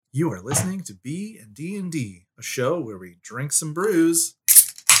You are listening to B&D&D, a show where we drink some brews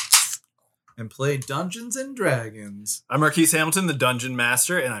and play Dungeons and Dragons. I'm Marquise Hamilton, the Dungeon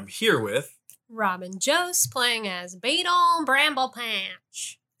Master, and I'm here with Robin Jose playing as Beetle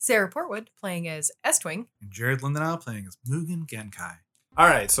Bramblepatch. Sarah Portwood playing as Estwing. And Jared Lindenau playing as Mugen Genkai. All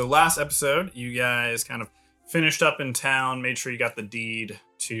right, so last episode, you guys kind of finished up in town, made sure you got the deed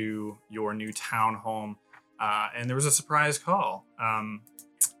to your new town home, and there was a surprise call.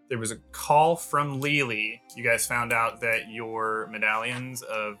 There was a call from Lily. You guys found out that your medallions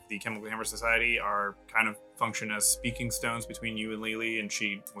of the Chemical Hammer Society are kind of function as speaking stones between you and Lily, and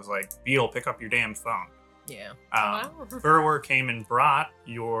she was like, Beetle, pick up your damn phone. Yeah. Burwer came and brought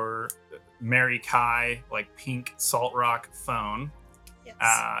your Mary Kai, like pink Salt Rock phone. Yes.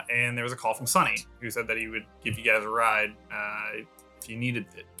 And there was a call from Sonny, who said that he would give you guys a ride if you needed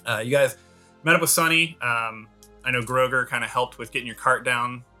it. You guys met up with Sonny. I know Groger kind of helped with getting your cart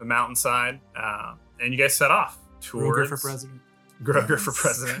down the mountainside. And you guys set off towards... Groger for president. Groger for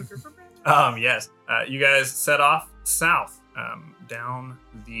president. Yes. You guys set off south down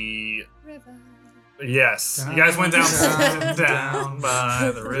the... River. Yes. You guys went down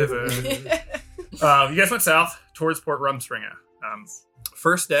by the river. You guys went south towards Port Rumspringa.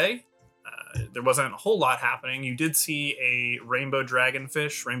 First day, there wasn't a whole lot happening. You did see a rainbow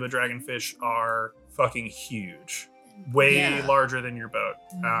dragonfish. Rainbow dragonfish are fucking huge. Way larger than your boat.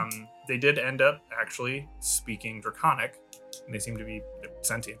 They did end up actually speaking Draconic, and they seem to be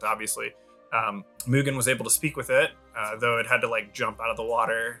sentient, obviously. Mugen was able to speak with it, though it had to like jump out of the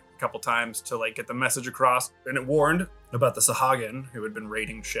water a couple times to like get the message across, and it warned about the Sahagin who had been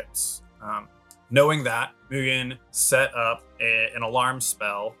raiding ships. Knowing that, Mugen set up an alarm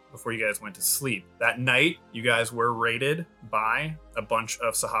spell before you guys went to sleep. That night, you guys were raided by a bunch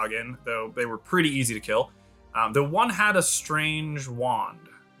of Sahagin, though they were pretty easy to kill. The one had a strange wand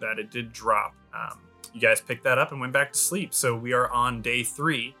that it did drop. You guys picked that up and went back to sleep. So we are on day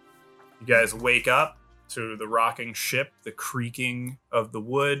 3. You guys wake up to the rocking ship, the creaking of the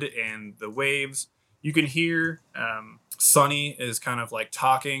wood and the waves. You can hear Sonny is kind of like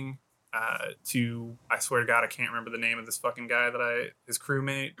talking to, I swear to God, I can't remember the name of this fucking guy his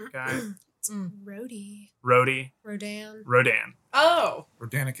crewmate guy. Rhodey. Rodan. Oh.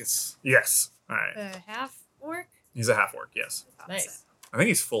 Rodanicus. Yes. All right. The half-orc? He's a half-orc, yes. Nice. I think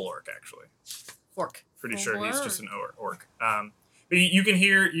he's full orc, actually. Fork. Pretty Full sure he's on. just an orc. But you can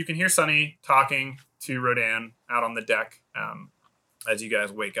hear Sonny talking to Rodan out on the deck as you guys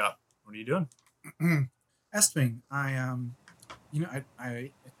wake up. What are you doing? Estwing, I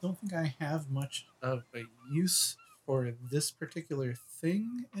don't think I have much of a use for this particular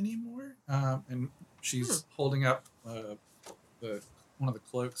thing anymore. And she's holding up one of the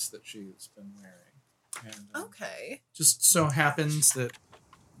cloaks that she's been wearing. And Okay. just so happens that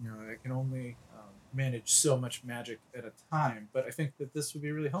I can only manage so much magic at a time, but I think that this would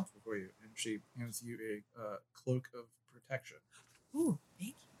be really helpful for you. And she hands you a cloak of protection. Ooh,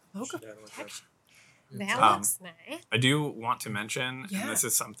 thank you. Cloak of Should add it with protection. That looks nice. I do want to mention, Yeah. and this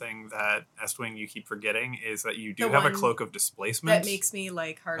is something that Estwing you keep forgetting, is that you do The have a one cloak of displacement. That makes me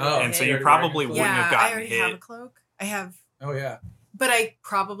like harder Oh, to and so hit. you already probably wearing a wouldn't cloak. have I gotten already hit. have a cloak. I have, Oh yeah. but I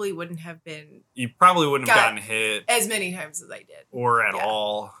probably wouldn't have been You probably wouldn't have Got- gotten hit as many times as I did. or at Yeah.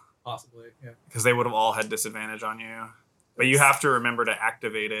 all, Possibly. Yeah. because they would have all had disadvantage on you. But you have to remember to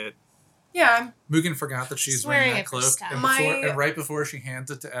activate it. Yeah, Mugen forgot that she's Swearing wearing that it for cloak, style. and right before she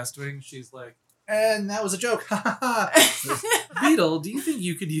hands it to Estwing, she's like, "And that was a joke." Beetle, do you think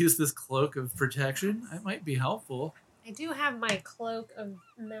you could use this cloak of protection? It might be helpful. I do have my cloak of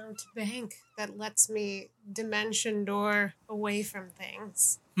Mount Bank that lets me dimension door away from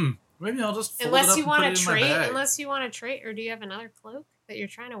things. Maybe I'll just fold it Unless up you and want put to it in my trade, bag. or do you have another cloak that you're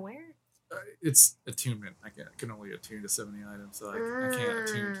trying to wear? It's attunement. I can only attune to so many items, so I can't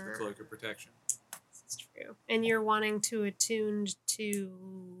attune to the cloak of protection. This is true. And you're wanting to attune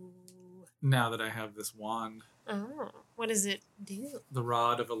to... Now that I have this wand, Oh, what does it do? the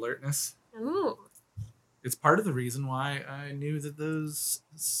Rod of Alertness, Ooh. it's part of the reason why I knew that those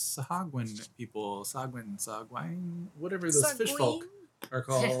Sahagwin people, Sagwine, whatever those fish folk are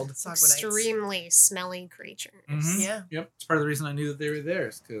called. Sagwinites. Extremely smelly creatures. Mhm. Yeah. Yep, it's part of the reason I knew that they were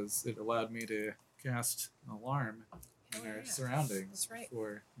theirs, because it allowed me to cast an alarm in Oh, their yeah. surroundings. That's right.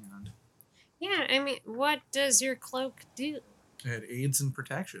 And Yeah, I mean, what does your cloak do? it aids in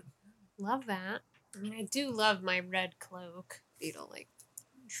protection. Love that. I mean, I do love my red cloak. Beetle, like,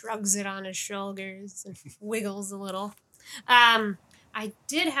 shrugs it on his shoulders and wiggles a little. I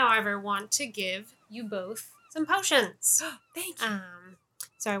did, however, want to give you both some potions. Thank you.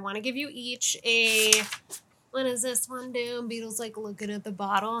 So I want to give you each a what does this one do? And Beetle's like looking at the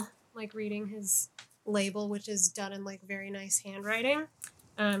bottle, like reading his label, which is done in like very nice handwriting.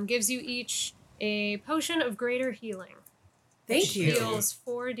 Gives you each a potion of greater healing. Thank you. Heals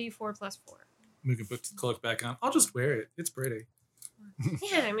 4d4 plus 4. Mugen puts the cloak back on. I'll just wear it. It's pretty.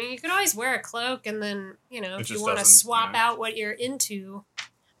 Yeah, I mean, you could always wear a cloak, and then, you know, It if you just want to doesn't, swap yeah. out what you're into.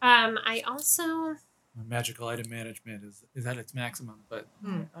 I also, My magical item management is at its maximum, but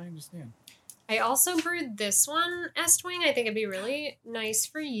I understand. I also brewed this one, Estwing. I think it'd be really nice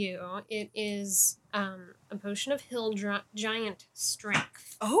for you. It is a potion of giant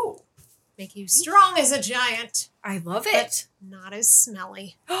strength. Oh, Make you strong as a giant, I love but it. not as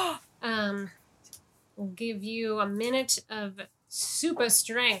smelly. We'll give you a minute of super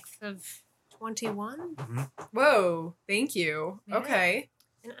strength of 21. Whoa, thank you. Yeah. Okay.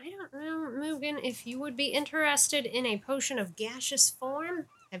 And I don't know, Mugen, if you would be interested in a potion of gaseous form.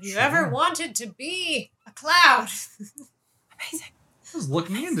 Have you ever wanted to be a cloud? Amazing. I was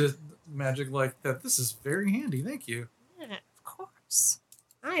looking into magic like that. This is very handy. Thank you. Yeah, of course.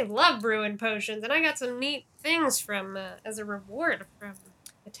 I love brewing potions, and I got some neat things from as a reward from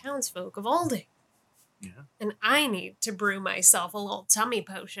the townsfolk of Alding. Yeah. And I need to brew myself a little tummy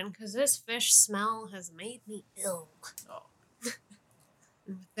potion because this fish smell has made me ill. Oh.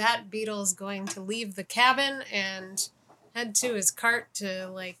 And with that, Beetle's going to leave the cabin and head to his cart to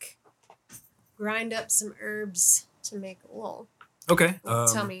like grind up some herbs to make a little Okay.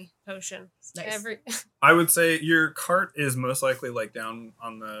 tummy potion. Nice. I would say your cart is most likely like down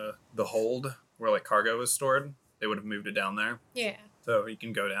on the hold where like cargo is stored. They would have moved it down there, Yeah. so you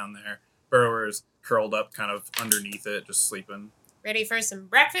can go down there. Burrower's curled up, kind of underneath it, just sleeping. Ready for some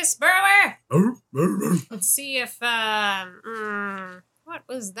breakfast, Burrower? That's Let's see if what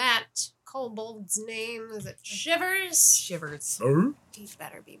was that kobold's name? Is it Shivers? Shivers. He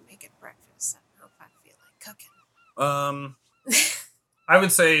better be making breakfast. I don't know if I feel like cooking. I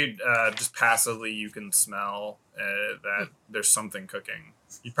would say just passively you can smell that there's something cooking.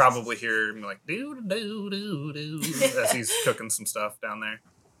 You probably hear him like doo doo doo doo as he's cooking some stuff down there.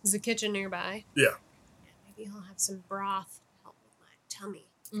 Is the kitchen nearby? Yeah. Maybe he'll have some broth to help with my tummy.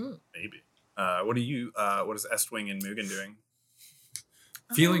 Maybe. What is Estwing and Mugen doing?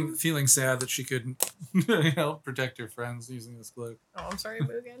 Feeling sad that she couldn't help protect her friends using this cloak. Oh, I'm sorry,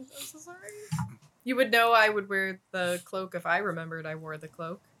 Mugen. I'm so sorry. You would know I would wear the cloak if I remembered I wore the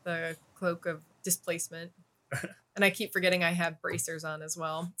cloak of displacement. And I keep forgetting I have bracers on as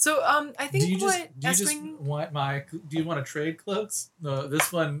well. So I think do you want to trade cloaks? No,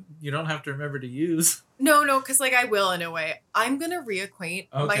 this one you don't have to remember to use. No, because like I will in a way. I'm gonna reacquaint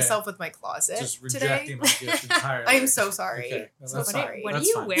Okay. myself with my closet Just today. rejecting my gift entirely. I'm so sorry. Okay, no, So that's fine. sorry. What are That's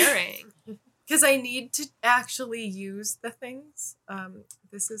you fine. wearing? Because I need to actually use the things.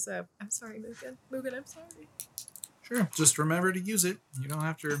 This is I'm sorry, Mugen. Mugen, I'm sorry. Sure. Just remember to use it. You don't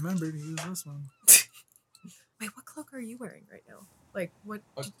have to remember to use this one. Wait, what cloak are you wearing right now? Like what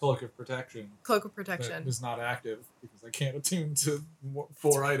A cloak of protection. cloak of That protection? is not active because I can't attune to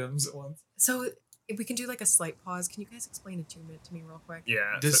 4 items at once. So if we can do like a slight pause, can you guys explain attunement to me real quick?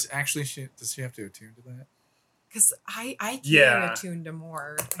 Yeah. Does she have to attune to that? Because I can Yeah. attune to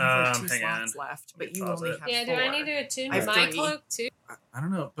more. I have like 2 hang on. slots left, Let but me you pause only it. have Yeah, 4. do I need to attune I to have my 3. cloak too? I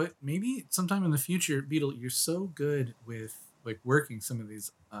don't know, but maybe sometime in the future, Beetle, you're so good with like working some of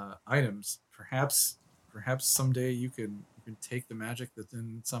these items. Perhaps someday you can take the magic that's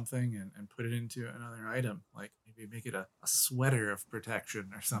in something and put it into another item. Like maybe make it a sweater of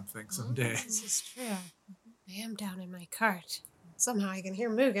protection or something someday. Oh, this is true. I am down in my cart. Somehow I can hear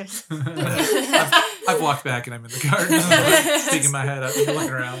Mugen. I've walked back and I'm in the garden, sticking my head up and looking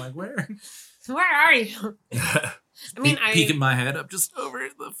around like, where? Where are you? I mean, Peeking my head up just over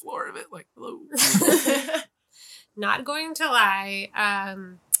the floor of it, like, hello. Not going to lie.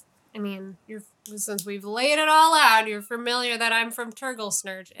 I mean, since we've laid it all out, you're familiar that I'm from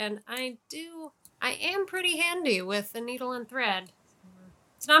Turglesnurge, and I am pretty handy with the needle and thread.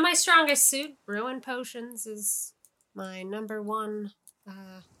 It's not my strongest suit. Brewing potions is my number 1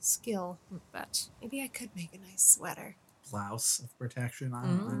 skill, but maybe I could make a nice sweater. Blouse of protection. I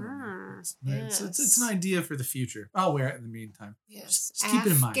don't know. It's Yes. an idea for the future. I'll wear it in the meantime. Yes, Just keep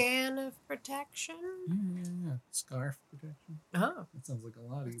it in mind. Afghan of protection. Yeah. Scarf protection. Oh, That sounds like a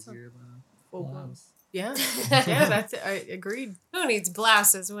lot easier than a full blown. blouse. Yeah, yeah, that's I agreed. Who needs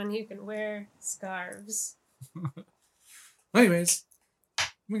blouses when you can wear scarves? Anyways, I'm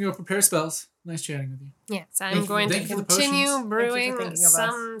gonna go prepare spells. Nice chatting with you. Yes, I'm going to thank you for the continue potions. brewing thinking of us.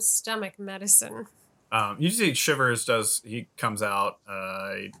 some stomach medicine. Usually Shivers he comes out,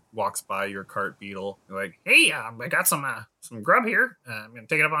 he walks by your cart, Beetle. You're like, hey, I got some grub here. I'm gonna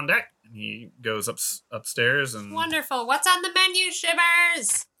take it up on deck. he goes upstairs and Wonderful. What's on the menu,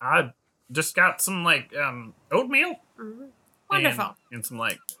 Shivers? I just got some like oatmeal. Mm-hmm. Wonderful. And some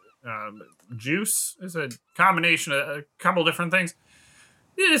like juice. It's a combination of a couple different things.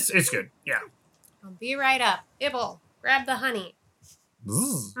 It's good. Yeah. I'll be right up. Ibble, grab the honey. Did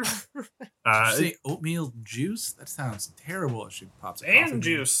you say oatmeal juice? That sounds terrible. She pops it and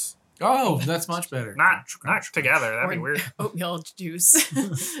juice. Oh, that's much better. Not together. That'd be weird. Oatmeal juice.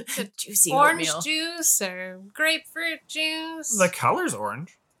 The juicy Orange oatmeal. juice or grapefruit juice. The color's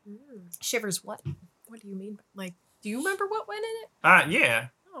orange. Shivers, what? What do you mean? Like, do you remember what went in it? Yeah.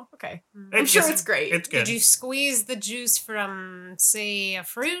 Oh, okay. Mm. I'm sure it's great. It's good. Did you squeeze the juice from, say, a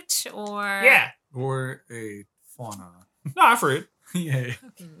fruit or? Yeah. Or a fauna. No, fruit. Yay.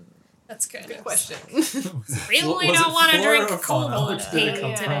 That's good. Good question. Really Was don't it want to flora drink or fauna? cold Which did it tea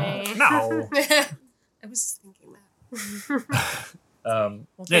come today. from? No. I was thinking that.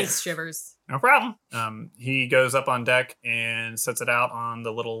 Well, thanks, Shivers. No problem. He goes up on deck and sets it out on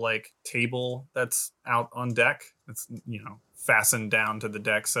the little like table that's out on deck. It's fastened down to the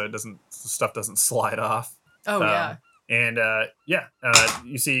deck so the stuff doesn't slide off. Oh, yeah. And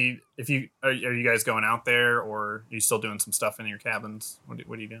you see if you are you guys going out there or are you still doing some stuff in your cabins? What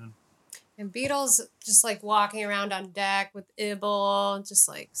are you doing? And Beetle's just like walking around on deck with Ibble, just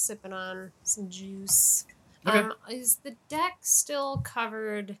like sipping on some juice. Okay. Is the deck still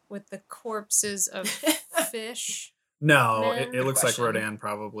covered with the corpses of fish? No, No. it looks like Question. Rodan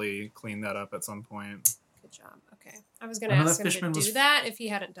probably cleaned that up at some point. Good job. Okay. I was going I to know ask that him to fishman do was- that if he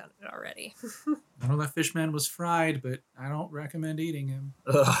hadn't done it already. I know that fishman was fried, but I don't recommend eating him.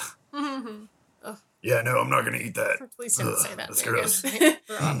 Ugh. Yeah, no, I'm not gonna eat that. Please don't say that. That's Megan. gross.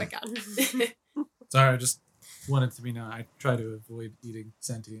 Throw out the gun. Sorry, I just wanted to be known. I try to avoid eating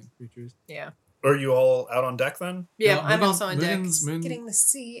sentient creatures. Yeah. Are you all out on deck then? Yeah, Well, I'm Mugen- also on deck. Mugen Getting the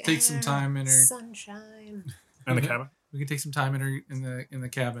sea Take some air, time in her- sunshine. In the Mhm. cabin? We can take some time in the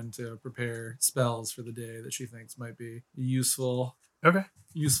cabin to prepare spells for the day that she thinks might be useful Okay.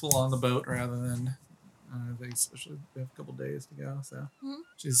 on the boat rather than I think especially we have a couple days to go. So Mhm.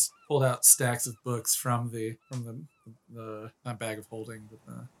 she's pulled out stacks of books from the not bag of holding,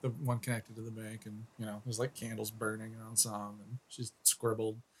 but the one connected to the bank, and there's like candles burning on some, and she's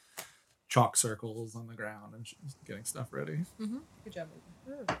scribbled chalk circles on the ground, and she's getting stuff ready. Good job.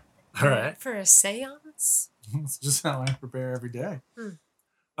 All right. For a seance? It's just how I prepare every day.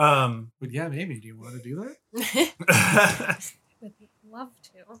 Um. But yeah, maybe. Do you want to do that? Would love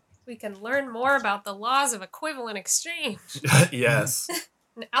to. We can learn more about the laws of equivalent exchange Yes.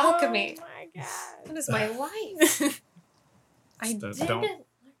 and alchemy. Oh my god. That is my life. I Don't- did don't- it.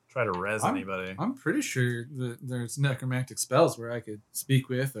 Try to res anybody. I'm pretty sure that there's necromantic spells where I could speak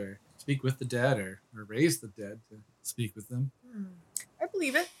with the dead or raise the dead to speak with them. I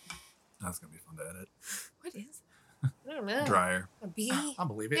believe it. That's gonna be fun to edit. What is I don't know. Dryer. A bee? I'll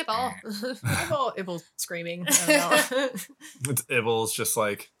believe it. Nibble. Ibble screaming. I don't know. It's Ibbles just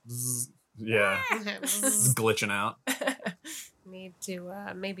like, zzz, yeah, it's glitching out. Need to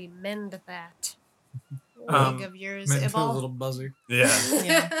maybe mend that Um, leg of yours, Meant to a Ibble. little buzzer. Yeah.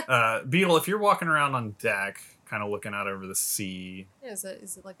 Yeah. Beetle, if you're walking around on deck, kind of looking out over the sea. Is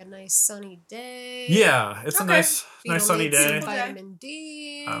it like a nice sunny day? Yeah, it's a Okay. nice Beetle sunny needs some day. Vitamin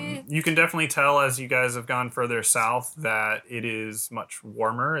D. You can definitely tell as you guys have gone further south that it is much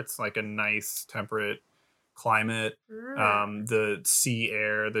warmer. It's like a nice temperate climate. The sea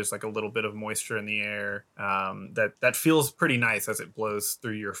air, there's like a little bit of moisture in the air. That feels pretty nice as it blows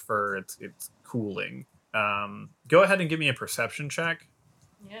through your fur. It's cooling. Go ahead and give me a perception check.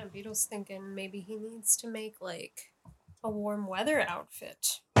 Yeah, Beetle's thinking maybe he needs to make like a warm weather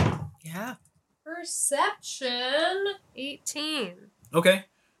outfit. Yeah. Perception 18. Okay.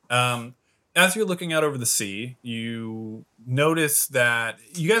 As you're looking out over the sea, you notice that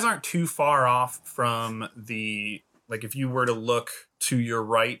you guys aren't too far off from if you were to look to your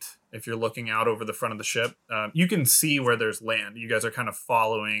right, if you're looking out over the front of the ship, you can see where there's land. You guys are kind of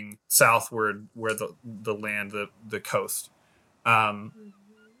following southward where the land, the coast.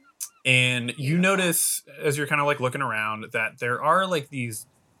 And you notice as you're kind of like looking around that there are like these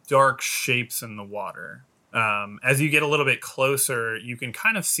dark shapes in the water. As you get a little bit closer, you can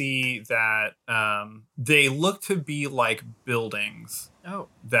kind of see that they look to be like buildings Oh.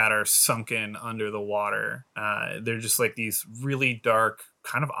 that are sunken under the water. They're just like these really dark,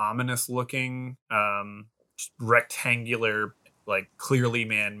 kind of ominous looking, rectangular, like clearly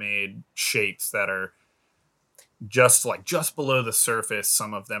man-made shapes that are just below the surface.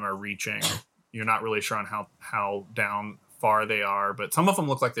 Some of them are reaching. You're not really sure on how down far they are, but some of them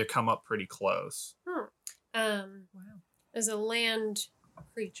look like they come up pretty close. Is a land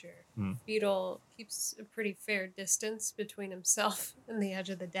creature. Hmm. Beetle keeps a pretty fair distance between himself and the edge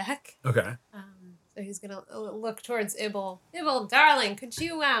of the deck. Okay. So he's gonna look towards Ibble. Ibble, darling, could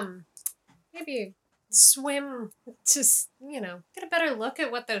you maybe swim to get a better look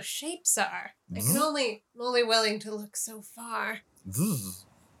at what those shapes are? I can only willing to look so far.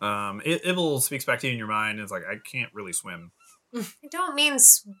 Ibble speaks back to you in your mind and is like, I can't really swim. I don't mean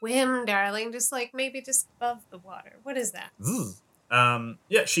swim, darling. Just like maybe just above the water. What is that?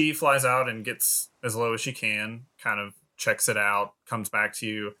 Yeah, she flies out and gets as low as she can, kind of checks it out, comes back to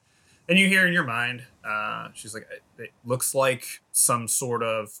you. And you hear in your mind, she's like, it looks like some sort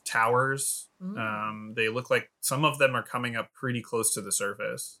of towers. They look like some of them are coming up pretty close to the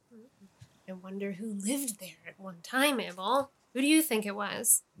surface. I wonder who lived there at one time, Ibble. Who do you think it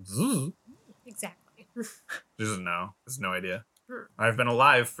was? Exactly. She doesn't know. Has no idea. I've been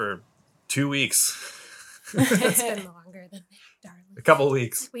alive for 2 weeks. It's been longer than that, darling. A couple of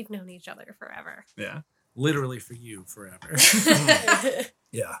weeks. We've known each other forever. Yeah. Literally for you forever.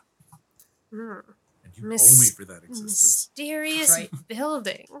 Yeah. And you owe me for that existence. Mysterious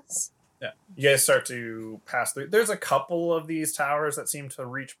buildings. Yeah. You guys start to pass through. There's a couple of these towers that seem to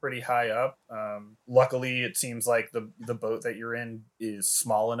reach pretty high up. Luckily, it seems like the boat that you're in is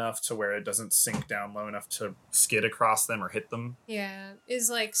small enough to where it doesn't sink down low enough to skid across them or hit them. Yeah. Is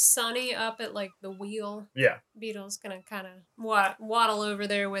like Sunny up at like the wheel? Yeah. Beetle's gonna kind of waddle over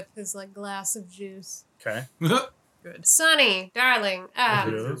there with his like glass of juice. Okay. Good. Sunny, darling.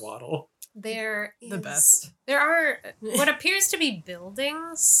 Waddle. There is The best. There are what appears to be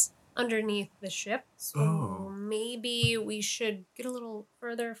buildings underneath the ship. So maybe we should get a little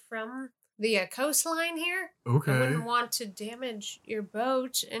further from the coastline here. Okay. I wouldn't want to damage your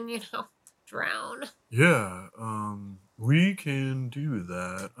boat and, drown. Yeah, we can do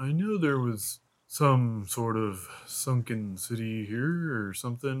that. I know there was some sort of sunken city here or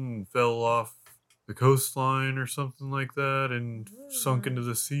something, fell off the coastline or something like that and sunk into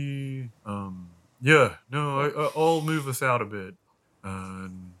the sea. I'll move us out a bit.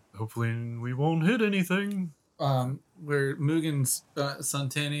 And hopefully we won't hit anything. Where Mugen's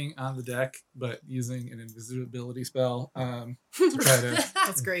suntanning on the deck, but using an invisibility spell to try to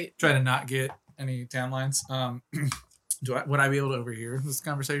That's great. try to not get any tan lines. Would I be able to overhear this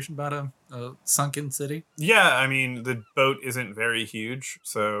conversation about a sunken city? Yeah, I mean the boat isn't very huge,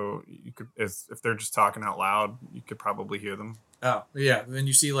 so you could, if they're just talking out loud, you could probably hear them. Oh yeah, then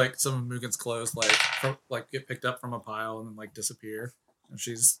you see like some of Mugen's clothes get picked up from a pile and then like disappear, and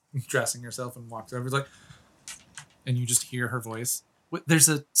she's dressing herself and walks over. It's like, and you just hear her voice. What, there's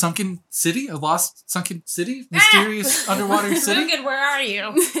a sunken city, a lost sunken city, mysterious underwater city. Mugen, where are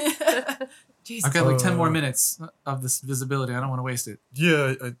you? Jeez. I've got like 10 more minutes of this visibility. I don't want to waste it.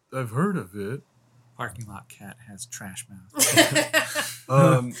 Yeah, I've heard of it. Parking lot cat has trash mouth.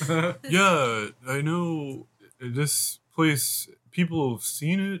 Yeah, I know this place. People have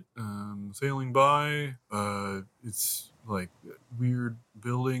seen it sailing by. It's like weird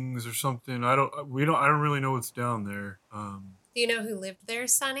buildings or something. I don't really know what's down there. Do you know who lived there,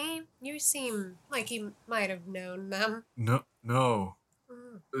 Sunny? You seem like you might have known them. No.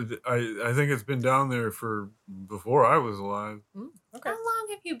 I think it's been down there for before I was alive. Okay. How long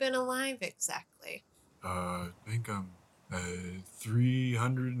have you been alive exactly? I think I'm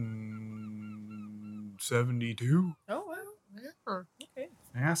 372. Oh, wow. Oh, Okay.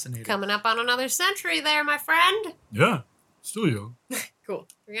 Fascinating. coming up on another century there, my friend. Yeah, still young. Cool.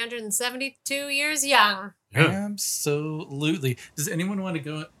 372 years young. Yeah. Absolutely. Does anyone want to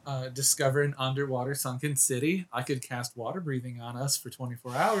go discover an underwater sunken city? I could cast water breathing on us for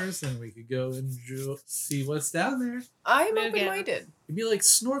 24 hours and we could go and see what's down there. I'm Okay. open-minded. It'd be like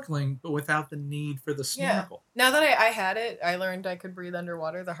snorkeling, but without the need for the Yeah. snorkel. Now that I had it, I learned I could breathe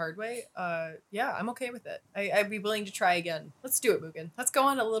underwater the hard way. Yeah, I'm okay with it. I'd be willing to try again. Let's do it, Mugen. Let's go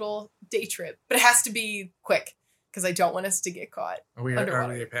on a little day trip. But it has to be quick, because I don't want us to get caught. Are we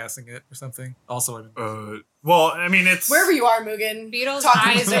Underwater. passing it or something? Also, Well, I mean, it's Wherever you are, Mugen. Beetle's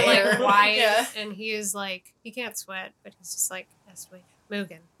talking eyes to are air. like wide, Yeah. and he is like, he can't sweat, but he's just like, yes, wait,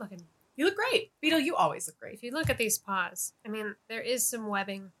 Mugen, look at me. You look great. Beetle, you always look great. If you look at these paws, I mean, there is some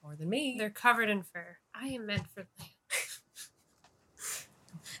webbing. More than me. They're covered in fur. I am meant for land.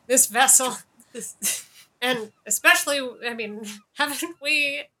 This vessel, This- and especially, I mean, haven't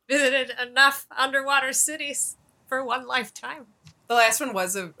we visited enough underwater cities for one lifetime? the last one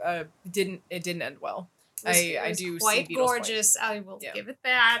was didn't end well. It I was do see quite Beetle's point. gorgeous. I will Yeah. give it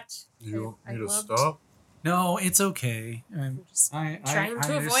that. you want I me to loved- stop? no, it's okay. I'm just I trying to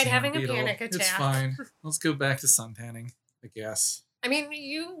avoid understand, having a Beetle. panic It's attack. fine. Let's go back to suntanning, I guess. I mean,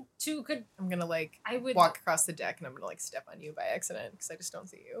 you two could. I'm gonna like I would walk across the deck and I'm gonna like step on you by accident because I just don't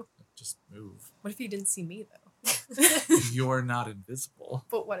see you. Just move. What if you didn't see me though? You're not invisible.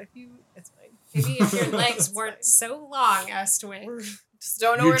 But what if you? It's fine. Maybe if your It's legs weren't fine. so long, Estwing. Just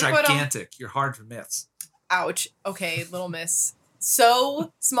don't know You're where to put them. gigantic. You're hard to miss. Ouch. Okay, little miss.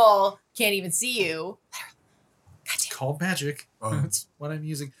 So small, can't even see you. It's called magic. Oh. That's what I'm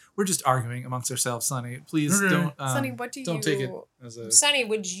using. We're just arguing amongst ourselves, Sonny. Please Okay. don't. Sonny, what do you? Don't take it as a. Sonny,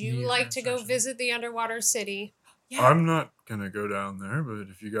 would you Yeah, like to go instruction. visit the underwater city? Yeah. I'm not gonna go down there, but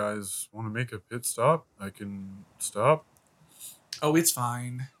if you guys want to make a pit stop, I can stop. Oh, it's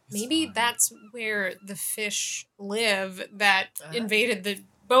fine. It's Maybe fine. that's where the fish live that Uh-huh. invaded the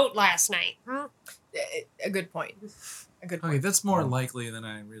boat last night. Hmm? A good point. A good Okay, point. that's more likely than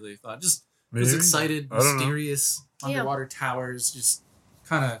I really thought. Just Maybe. those excited, I don't know. mysterious Yeah. underwater towers just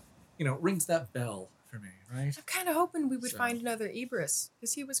kind of, rings that bell for me, right? I'm kind of hoping we would So- find another Ibris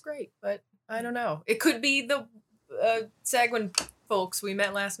because he was great, but I don't know. It could be the Sagwin folks we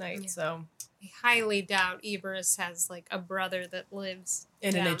met last night. Yeah. So I highly doubt Ibris has like a brother that lives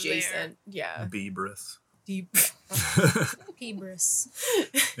in an down adjacent, yeah, Bebrus. deep. there. Peebles.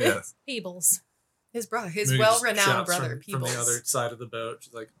 Yes. Peebles. His brother, his Moody just well-renowned shouts brother, from Peebles. the other side of the boat.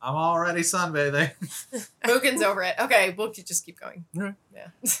 She's like, I'm already sunbathing. Mugen's over it. Okay, we'll just keep going. Okay.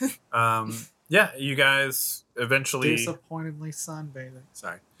 Yeah. Yeah, you guys eventually. Disappointingly sunbathing.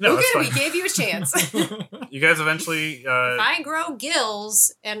 Sorry. No, Mugen, we that's gave you a chance. fine. You guys eventually. If I grow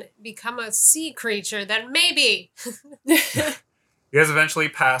gills and become a sea creature, then maybe. You guys eventually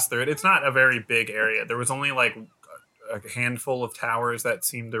pass through it. It's not a very big area. There was only like a handful of towers that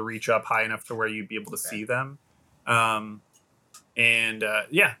seemed to reach up high enough to where you'd be able to Okay. see them.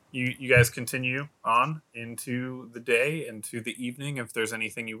 You guys continue on into the day, into the evening. If there's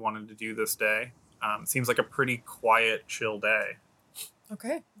anything you wanted to do this day, it seems like a pretty quiet, chill day.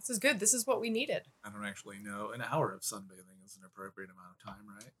 Okay, this is good. This is what we needed. I don't actually know. An hour of sunbathing is an appropriate amount of time,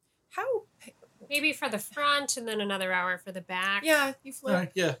 right? How? Maybe for the front and then another hour for the back. Yeah, you flip.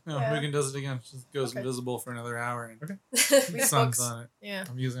 Alright, yeah. No, Yeah. Mugen does it again. She goes Okay. invisible for another hour and Okay. the Read sun's books. on it. Yeah.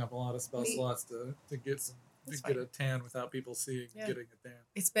 I'm using up a lot of spell We- slots to get some to That's get fine. a tan without people seeing Yeah. getting a tan.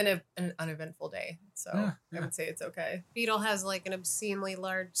 It's been an uneventful day, so Yeah, I yeah. would say it's okay. Beetle has like an obscenely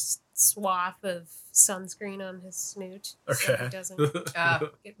large swath of sunscreen on his snoot. So Okay. he doesn't get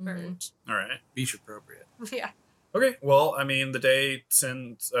Mhm. burned. All right. Beach appropriate. Yeah. Okay, well, I mean, the day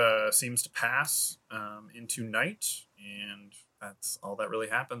seems to pass into night, and that's all that really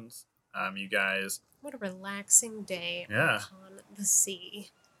happens. You guys, What a relaxing day Yeah. upon the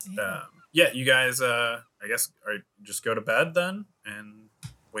sea. you guys, I guess, just go to bed then and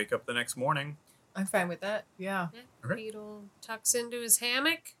wake up the next morning. I'm fine with that. Yeah. Okay. Beetle tucks into his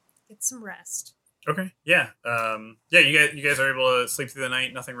hammock, gets some rest. Okay, yeah, you guys are able to sleep through the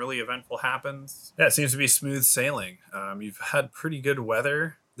night. Nothing really eventful happens. Yeah, it seems to be smooth sailing. You've had pretty good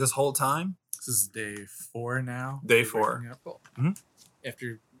weather this whole time. This is day 4 now. Day We're 4. waking up. Cool. Mhm.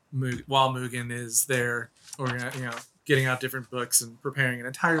 After while Mugen is there, getting out different books and preparing an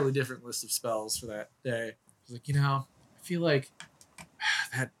entirely different list of spells for that day. He's like, I feel like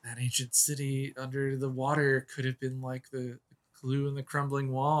that ancient city under the water could have been like the clue in the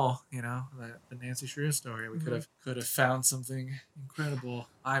crumbling wall. The Nancy Shrew story. We could have found something incredible.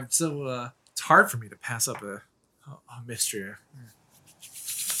 I'm so it's hard for me to pass up a mystery.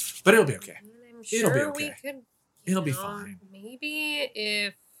 But it'll be okay. And I'm It'll be sure we okay. could. It'll be fine. Maybe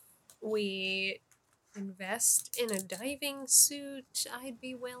if we invest in a diving suit, I'd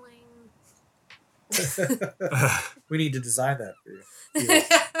be willing. We need to design that for you.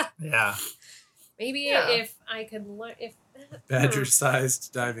 Yeah. Maybe Yeah. if I could learn if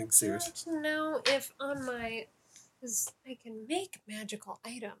Badger-sized diving I suit. want to know if on my because I can make magical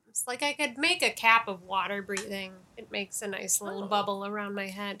items. Like I could make a cap of water breathing. It makes a nice little Oh. bubble around my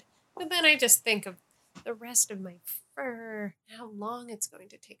head. But then I just think of the rest of my fur, how long it's going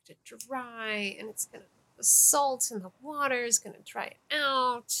to take to dry, and the salt in the water is gonna dry it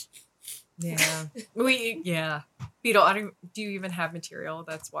out. Yeah. Beetle, do you even have material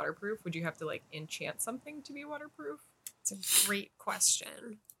that's waterproof? Would you have to like enchant something to be waterproof? It's a great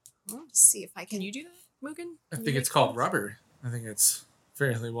question. Let's see if I can. Can you do that, Mugen? I Can you think it's make called things? rubber. I think it's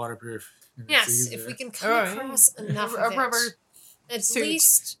fairly waterproof. and it's Yes, easy if to- we can come Alright. across enough A of it. rubber At suit.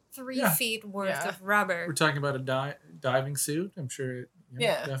 least 3 Yeah. feet worth Yeah. of rubber. We're talking about a diving suit. I'm sure it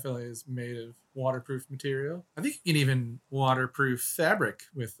Yeah. definitely is made of waterproof material. I think you can even waterproof fabric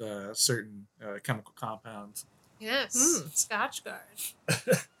with certain chemical compounds. Yes, Mm. Scotch Guard.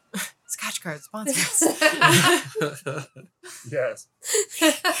 Scotch Guard sponsors. Yes.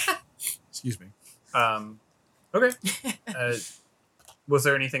 Excuse me. Okay. Was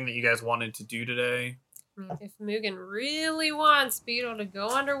there anything that you guys wanted to do today? I mean, if Mugen really wants Beetle to go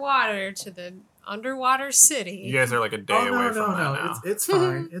underwater to the underwater city, You guys are like a day Oh away no, from no, that no! now. It's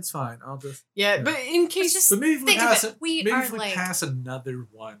fine. It's fine. I'll just. Yeah, but in case just But maybe if we think of pass it. it, We maybe are if we like pass another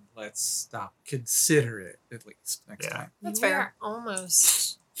one, let's stop. Consider it at least next Yeah. time. That's we fair. are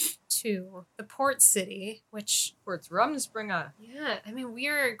almost to the port city, which Port's Rumspringa. yeah, I mean we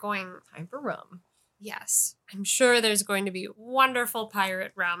are going. Time for rum. Yes, I'm sure there's going to be wonderful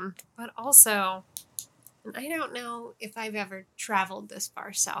pirate rum, but also, and I don't know if I've ever traveled this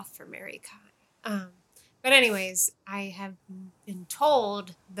far south for Mary Kai. But anyways, I have been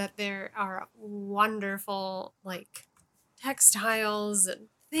told that there are wonderful like textiles and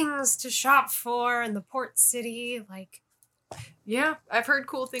things to shop for in the port city. Like, Yeah, I've heard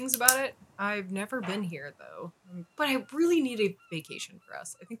cool things about it. I've never been here though, but I really need a vacation for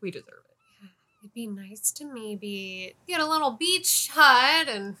us. I think we deserve it. it'd be nice to maybe get a little beach hut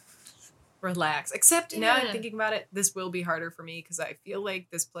and Relax. Except now I'm Yeah. thinking about it, this will be harder for me because I feel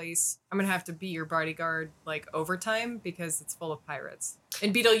like this place, I'm going to have to be your bodyguard like overtime because it's full of pirates.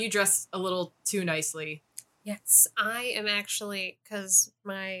 And Beetle, you dress a little too nicely. yes, I am actually because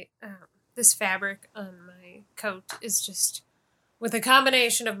my this fabric on my coat is just with a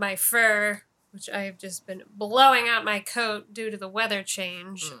combination of my fur, which I have just been blowing out my coat due to the weather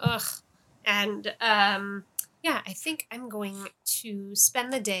change. Ugh, and yeah, I think I'm going to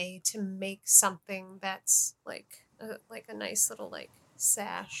spend the day to make something that's like a nice little like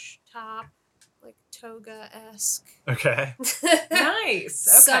sash top, like toga-esque. Okay.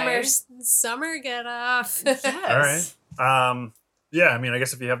 Nice. Okay. Summer get off. Yes. All right. Yeah, I mean, I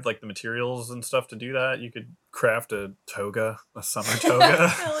guess if you have like the materials and stuff to do that, you could craft a toga, a summer toga.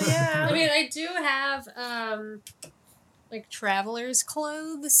 Hell yeah. I mean, I do have like traveler's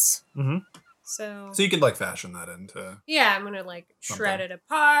clothes. hmm So So you could like fashion that into. yeah, I'm gonna like shred Something. it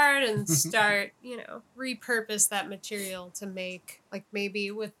apart and start, repurpose that material to make like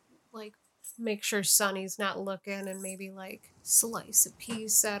maybe with like make sure Sonny's not looking and maybe like slice a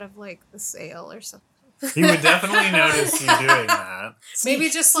piece out of like the sail or something. He would definitely notice you doing that. Maybe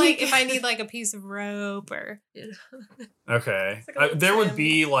just like if I need like a piece of rope or Okay. It's like a little There would trim.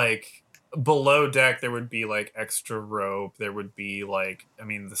 be like below deck, there would be like extra rope. There would be like, I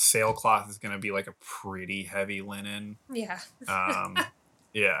mean, the sailcloth is going to be like a pretty heavy linen. yeah.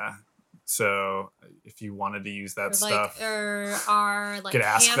 Yeah. So if you wanted to use that Or stuff, like or are like Could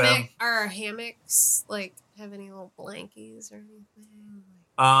ask them. are our hammocks like have any little blankies or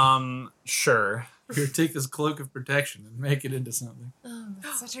anything? sure. Here, take this cloak of protection and make it into something. Oh,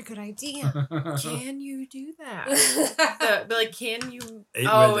 that's such a good idea. Can you do that? Oh, But like, can you? It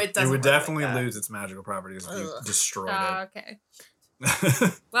Oh, would, it doesn't would work like definitely that. lose its magical properties if you Ugh. destroyed okay. it.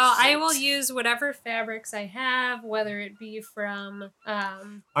 Well, I will use whatever fabrics I have, whether it be from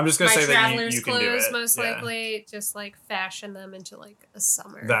I'm just gonna my say that traveler's you can do clothes, it. most Yeah. likely, just like fashion them into like a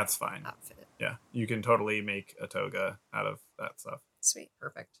summer That's fine. outfit. Yeah, you can totally make a toga out of that stuff. Sweet.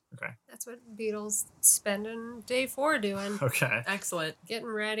 Perfect. Okay. That's what Beatles spending day 4 doing. Okay. Excellent. Getting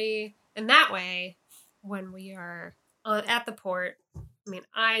ready. And that way, when we are at the port, I mean,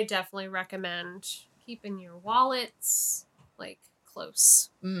 I definitely recommend keeping your wallets like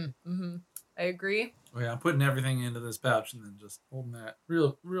close. Mm-hmm. I agree. Oh yeah, I'm putting everything into this pouch and then just holding that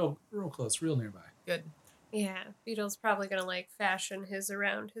real close, real nearby. Good. Yeah, Beetle's probably gonna like fashion his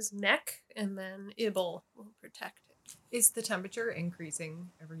around his neck, and then Ibble will protect it. Is the temperature increasing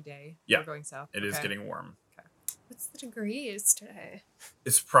every day? Yeah. We're going south. It is Okay. getting warm. What's the degrees today?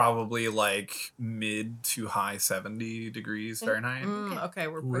 It's probably like mid to high 70 degrees Fahrenheit. Okay,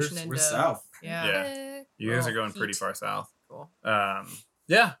 we're We're, pushing into we're south. Yeah. Yeah. You guys Oh, are going pretty heat. far south. Cool.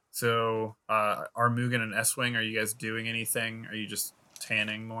 Yeah. So, are Mugen and S-Wing, are you guys doing anything? Are you just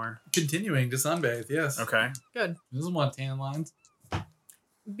tanning more? Continuing to sunbathe, yes. Okay. Good. He doesn't want tan lines.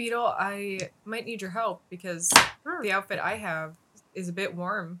 Beetle, I might need your help because the outfit I have is a bit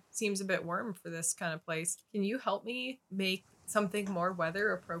warm. Seems a bit warm for this kind of place. Can you help me make something more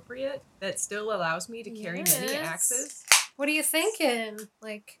weather appropriate that still allows me to carry many Yes. axes? What are you thinking?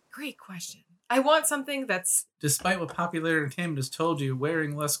 Like, Great question. I want something that's Despite what popular entertainment has told you,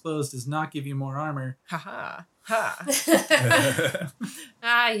 wearing less clothes does not give you more armor. haha ha.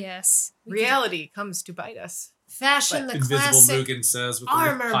 ah, yes. We can Reality comes to bite us. fashion the Invisible classic. Mugen says with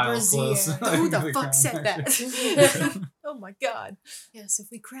armor the pile of brassiere. clothes. Who the fuck said that? Oh my god. Yes, if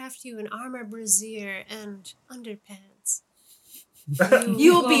we craft you an armor brassiere and underpants,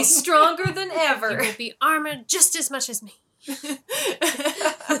 You'll be stronger than you ever. will be armored just as much as me.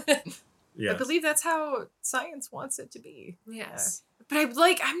 I Yes. believe that's how science wants it to be. Yes. But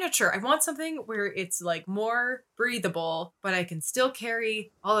But I'm not sure. I want something where it's like more breathable, but I can still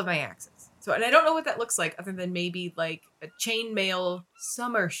carry all of my axes. So, and I don't know what that looks like other than maybe like a chainmail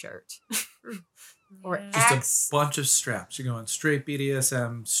summer shirt. Or Yeah. Just axe. a bunch of straps. You're going straight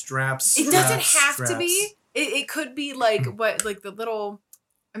BDSM straps. It doesn't straps, have to be. straps. It could be like what, like the little.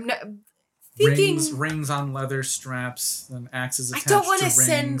 I'm not thinking. Rings on leather straps, then axes I attached don't want to rings.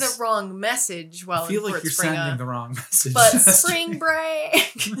 send the wrong message while I feel in like Fort you're Springa. sending the wrong message. But spring break.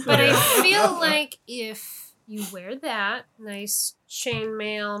 But Yeah. I feel like if you wear that nice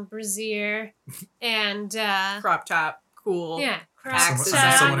chainmail brassiere and Crop top, cool. yeah, crop Axes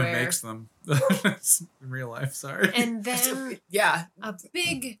someone, someone who everywhere. makes them in real life. Sorry. and then Yeah. a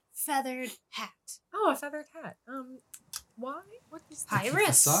big feathered hat. Oh, a feathered hat. Why? What is that? Keep the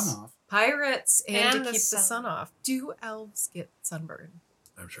Pirates. sun off. Pirates and, And to the keep the sun. sun off. Do elves get sunburn?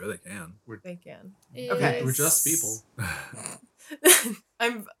 I'm sure they can. They can. Is- We're just people.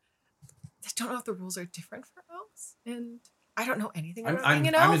 I don't know if the rules are different for elves, and I don't know anything about I'm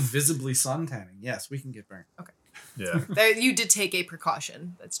being an elf. invisibly sun tanning. Yes, we can get burned. Yeah. There, you did take a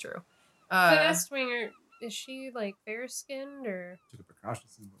precaution. That's true. But Estwinger, is she like fair skinned or? Took a precaution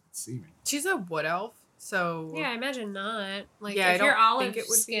so nobody could see me. She's a wood elf, so Yeah, I imagine not. Like Yeah, I if you're don't olive think it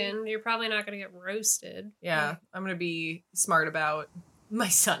would be. skinned, you're probably not gonna get roasted. yeah, I'm gonna be smart about my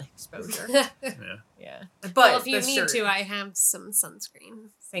sun exposure. Like- Yeah. Yeah, but well, if you the need shirt- to, I have some sunscreen.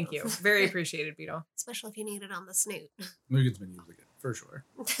 Thank you, very appreciated, Beetle, Especially if you need it on the snoot. Mugen's been using it for sure.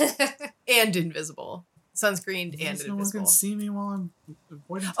 and invisible, sunscreened and Because no one invisible. can see me while I'm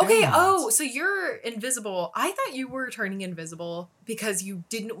avoiding. Okay, tan oh, lines. so you're invisible. I thought you were turning invisible because you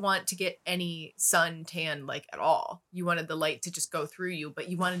didn't want to get any sun tan like at all. You wanted the light to just go through you, but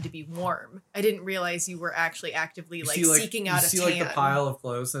you wanted to be warm. I didn't realize you were actually actively You like see, seeking out you a see tan. like the pile of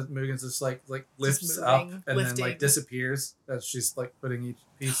clothes that Mugen's just like lifts moving, up and then lifting. like disappears as she's like putting each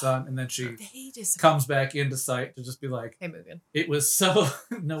piece on, and then she They just comes back into sight to just be like, Hey, Mugen. "It was so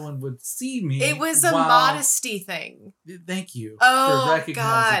no one would see me." It was a while-" modesty thing. Thank you. for Oh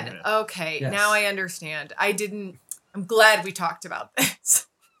recognizing God. it. Okay, Yes. now I understand. I'm glad we talked about this.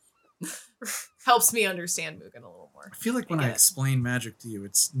 Helps me understand Mugen a little more. I feel like when I I get it. explain magic to you,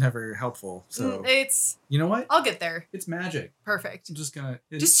 it's never helpful. So It's. you know what? I'll get there. It's magic. Perfect. I'm just gonna.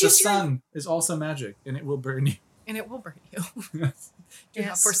 Just the use your- sun is also magic, and it will burn you. And it will burn you. Do not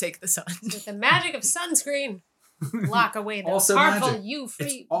Yes. forsake the sun. With the magic of sunscreen, lock away the Also harmful magic. UV.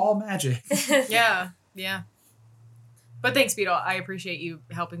 It's all magic. Yeah, yeah. But thanks, Beetle. I appreciate you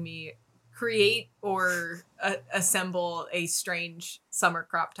helping me create or assemble a strange summer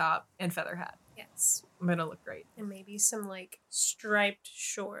crop top and feather hat. Yes, I'm gonna look great. and maybe some like striped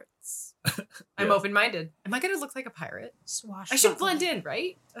shorts. I'm Yeah. open-minded. Am I gonna look like a pirate? Swashbuckle. I should blend in,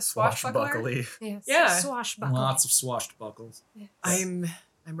 right? A swashbuckler. Swashbuckly. Yes, Yeah. swashbuckle. Lots of swashbuckles, Yes. I'm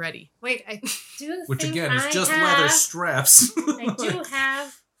ready. Wait, I do which think again is I just have, leather straps. I do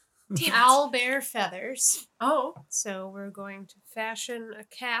have Damn it. owl bear feathers, Oh, so we're going to fashion a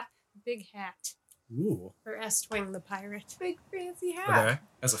cap, big hat Ooh, for Estwing the pirate, big fancy hat. Okay.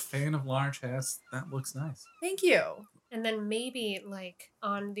 as a fan of large hats, that looks nice. Thank you. and then maybe like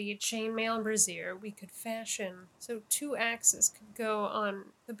on the chainmail brassiere, we could fashion so 2 axes could go on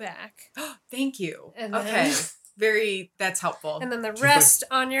the back, Thank you. And Okay. then- That's helpful. and then the you have, rest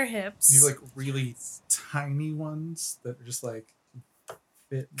on your hips. You have like really tiny ones that are just like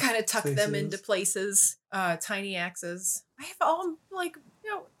fit. Kind of tuck them into places. places. Tiny axes. I have all like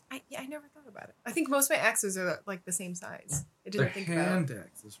I never thought about it. I think most of my axes are like the same size. I They're didn't think about hand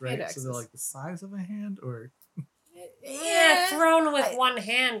axes, right? Hand So they're axes. like the size of a hand, or it. Yeah, thrown with I- one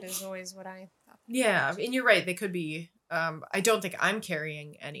hand is always what I thought. Yeah, and you're right. They could be. I don't think I'm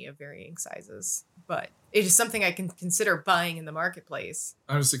carrying any of varying sizes, but it is something I can consider buying in the marketplace.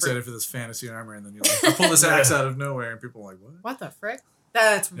 I'm just excited for this fantasy armor, and then you like pull this axe out of nowhere, and people are like, "What?" What the frick?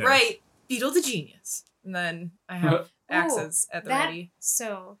 That's Yeah. right, Beetle the Genius. And then I have axes at the that- ready.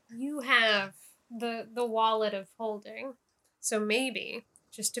 So you have the wallet of holding. So maybe,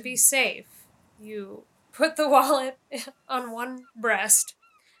 just to be safe, you put the wallet on one breast,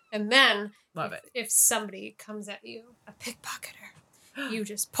 and then Love it. if somebody comes at you, a pickpocketer, you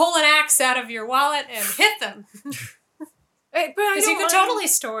just pull an axe out of your wallet and hit them. But I Because you don't could mind- totally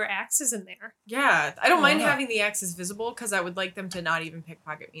store axes in there. Yeah, I don't mind Yeah. having the axes visible because I would like them to not even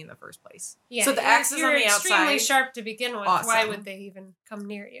pickpocket me in the first place. Yeah, So the if axes you're on the extremely outside. sharp to begin with. Why Awesome. would they even come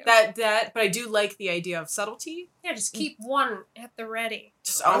near you? But I do like the idea of subtlety. Yeah, just keep one at the ready.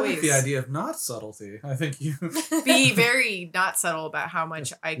 Just I always like the idea of not subtlety. I think you be very not subtle about how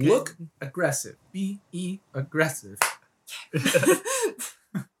much I could look aggressive. Aggressive.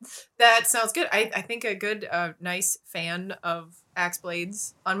 That sounds good. I think a good, nice fan of axe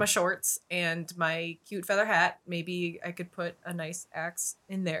blades on my shorts and my cute feather hat. Maybe I could put a nice axe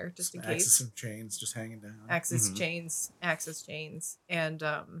in there just in Axes case. and chains just hanging down. Axes, Mhm. axes, chains, and but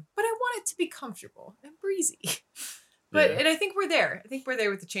I want it to be comfortable and breezy. But Yeah. and I think we're there. I think we're there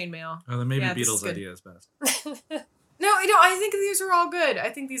with the chainmail. Well, then maybe Yeah, this is Beetle's good. idea is best. No, I think these are all good. I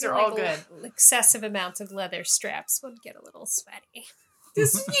think these are all good. Excessive amounts of leather straps would get a little sweaty.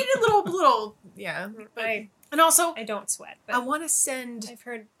 This you need a little, yeah. But, and also, I don't sweat, I but want to send I've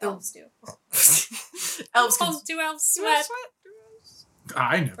heard the- elves do. elves. Can, Elves do elves do I sweat.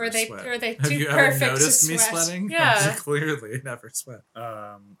 I never Or they sweat. are they Have too you perfect ever noticed to me sweat? sweating? Yeah. I clearly never sweat.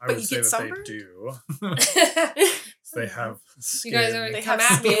 I But would you say get that sunburned? they do. They have skin. You guys are They come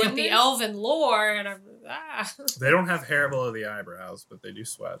have at me skin? with the elven lore, and I'm They don't have hair below the eyebrows, but they do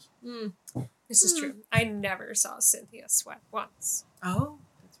sweat. Mm. This is true. I never saw Cynthia sweat once. Oh,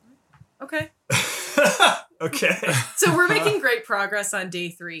 that's right. Okay. Okay. So we're making great progress on day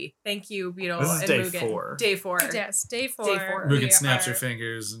 3. Thank you, Beetle This is and day Mugen. 4. Day 4. Yes, day 4. Day 4. we Mugen snaps her are-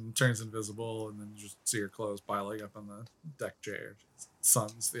 fingers and turns invisible, and then you just see her clothes piling up on the deck chair.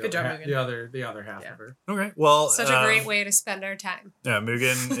 Sun's the Good other job, half, Mugen. the other half Yeah. of her. Okay. Well, Such a great way to spend our time. Yeah,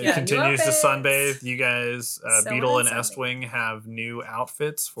 Mugen Yeah, new continues to outfits. sunbathe. You guys, So Beetle and sunbathe. Estwing, have new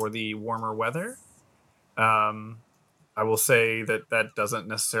outfits for the warmer weather. I will say that doesn't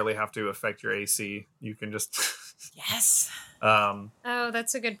necessarily have to affect your AC. You can just, Yes. Oh,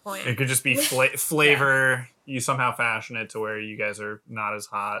 that's a good point. it could just be flavor. You somehow fashion it to where you guys are not as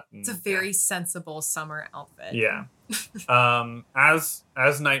hot. And, It's a very sensible summer outfit. yeah. As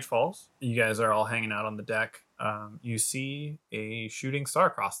night falls, you guys are all hanging out on the deck. You see a shooting star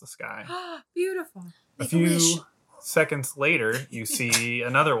across the sky. Beautiful. A Make a few wish. seconds later, you see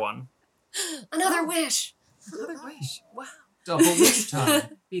another one. Another wish. Another wish. Wow. Double wish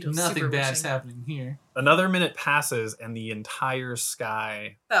time. Beetle's Nothing super bad's wishing. happening here. Another minute passes, and the entire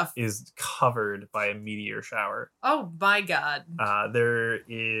sky The is covered by a meteor shower. Oh my god. There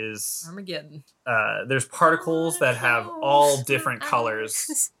is Armageddon. there's particles that have all different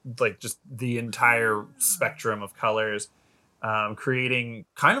colors, like just the entire spectrum of colors, creating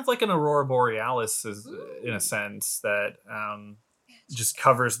kind of like an aurora borealis, in a sense that just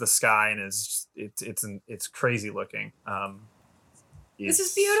covers the sky and is it's crazy looking. This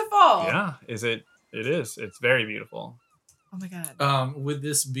is It's- beautiful. Yeah, it is. It's very beautiful. Oh my god. Would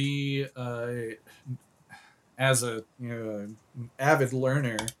this be as a avid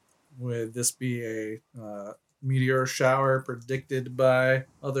learner? Would this be a meteor shower predicted by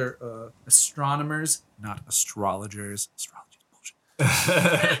other astronomers, not astrologers? Astrology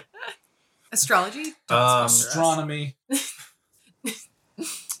bullshit. Astrology? Um, sponsor us. Astronomy.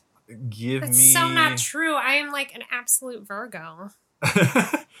 Give That's me so not true. I am like an absolute Virgo.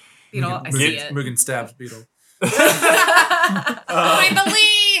 Beetle, I Mugen- see it. Mugen stabs Beetle. My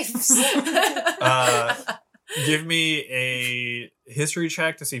beliefs. Give me a history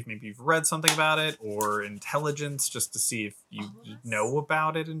check to see if maybe you've read something about it, or intelligence just to see if you know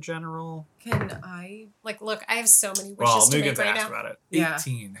about it in general. Can I? Like, look, I have so many wishes Well, to make Mugen's right asked now. about it. Yeah.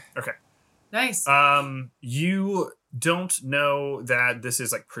 18. Nice. You don't know that this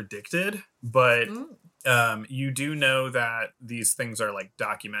is like predicted, but Mm. you do know that these things are like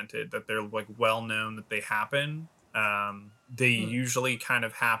documented, that they're like well known that they happen. They usually kind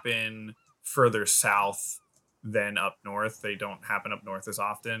of happen further south than up north. They don't happen up north as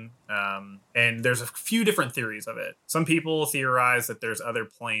often. And there's a few different theories of it. Some people theorize that there's other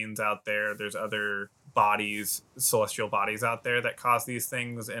planes out there, there's other bodies, celestial bodies out there that cause these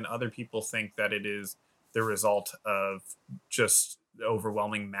things, and other people think that it is the result of just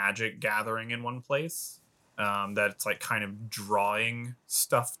overwhelming magic gathering in one place. That's like kind of drawing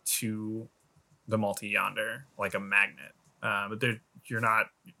stuff to the multi yonder like a magnet. But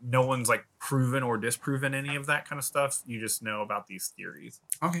no one's like proven or disproven any of that kind of stuff. You just know about these theories.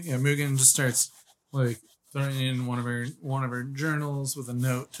 Okay, yeah, Mugen just starts like throwing in one of her journals with a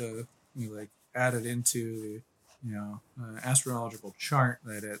note to like add it into the astrological chart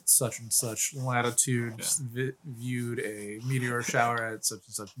that at such and such latitude viewed a meteor shower at such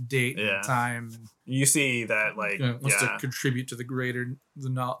and such date Yeah. and time. You see that like Wants to contribute to the greater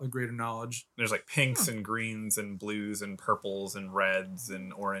knowledge. there's like pinks and greens and blues and purples and reds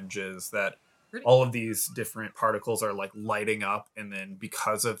and oranges that Pretty. all of these different particles are like lighting up, and then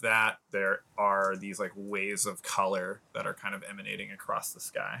because of that there are these like waves of color that are kind of emanating across the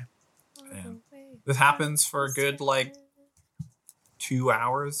sky. And this happens for a good like 2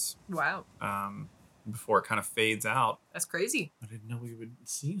 hours Wow. before it kind of fades out. That's crazy. I didn't know we would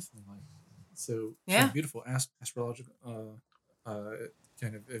see something like that. So Yeah. beautiful astrological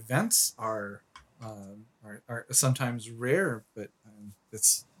kind of events are are sometimes rare, but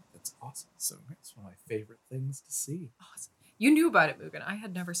that's awesome. So it's one of my favorite things to see. Awesome. You knew about it, Mugen. I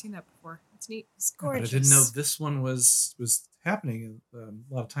had never seen that before. It's neat. It's Yeah, but gorgeous. I didn't know this one was happening. A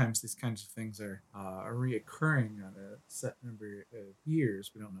lot of times these kinds of things are reoccurring on a set number of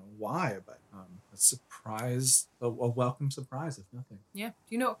years. We don't know why, but a surprise, a welcome surprise, if nothing. Yeah. Do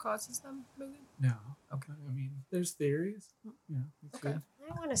you know what causes them, Mugen? No. Okay. I mean, there's theories. Yeah. It's Okay. good.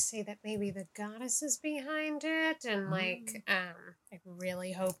 I want to say that maybe the goddess is behind it, and like, I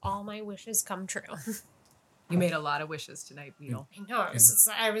really hope all my wishes come true. You made a lot of wishes tonight, Beetle. I know. I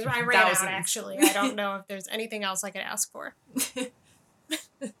ran Thousands. out actually. I don't know if there's anything else I could ask for.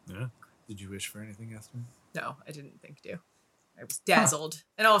 Yeah. Did you wish for anything, Esther? No, I didn't think to. I was dazzled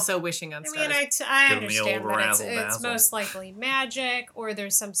and also wishing on I stars. mean, I Give 'em the understand old that it's razzle-dazzle. most likely magic, or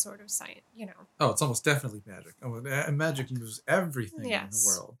there's some sort of science. Oh, it's almost definitely magic. Oh, magic moves everything in the Yes.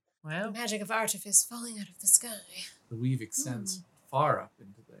 world. The Wow. magic of artifice falling out of the sky. The weave extends far up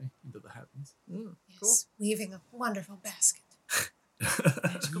into the heavens. Mm, Yes, cool. weaving a wonderful basket.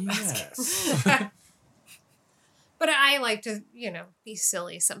 Magical basket. Yes. But I like to, be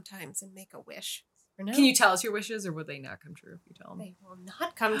silly sometimes and make a wish. For now, Can you tell us your wishes, or will they not come true if you tell them? they will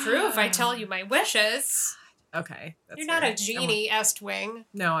not come true if I tell you my wishes. Okay. That's You're not fair. a genie, Estwing.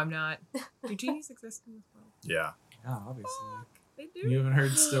 No, I'm not. Do genies exist in this world? Yeah. Yeah, obviously. They do. You haven't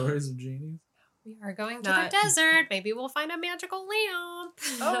heard stories of genies? We are going to Not- the desert. Maybe we'll find a magical lamp.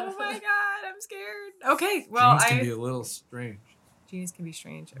 Oh my god, I'm scared. Okay, well, Genies can be a little strange. genies can be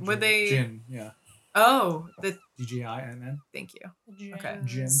strange. Gin- Would they? Gin, yeah. Oh, the. DGINN. Thank you.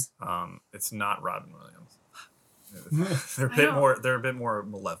 Gin. It's not Robin Williams. I know. They're a bit more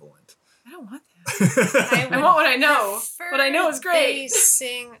malevolent. I don't want that. I want what I know. What I know is They great.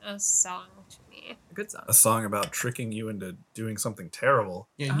 sing a song to me. A good song. A song about tricking you into doing something terrible.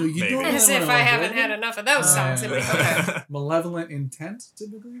 Yeah, no, you Maybe. don't As really if wanna I haven't avoid had them. enough of those songs in me. Okay. Malevolent intent,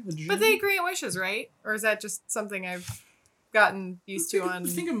 typically. The gin. But they grant wishes, right? Or is that just something I've gotten used to on?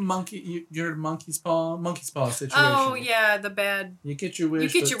 Think of monkey. You heard monkey's paw situation. Oh yeah, the bad You get your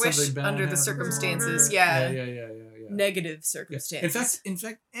wish. You get your but wish something bad under the happens. circumstances, Yeah. yeah. Yeah. negative Yeah. circumstances. In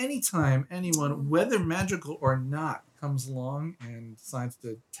fact, anytime anyone, whether magical or not, comes along and decides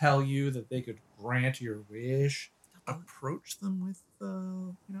to tell you that they could grant your wish, approach them with,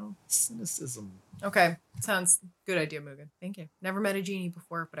 cynicism. Okay, sounds good idea, Mugen. Thank you. Never met a genie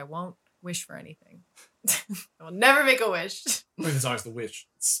before, but I won't wish for anything. I will never make a wish. I mean, there's always the wish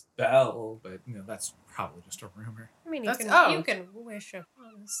spell, but that's probably just a rumor. I mean, That's- you can wish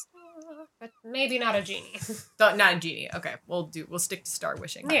upon a star, but maybe not a genie. Not a genie. Okay, we'll stick to star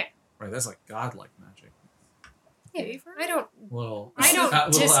wishing. Yeah. Right, that's like godlike magic. Yeah, Favor? I don't. Well, I don't a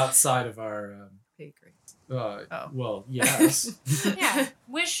little dis- outside of our. Okay, great. Oh. Well, yes. Yeah,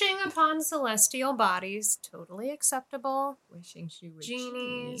 wishing upon celestial bodies, totally acceptable. Wishing she would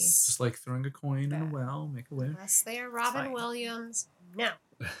Genies. Just like throwing a coin in a Bad. well, make a wish. Unless they are Robin fine. Williams. No.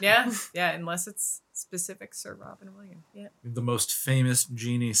 Yeah, yeah. Unless it's specific Sir Robin Williams. Yeah. The most famous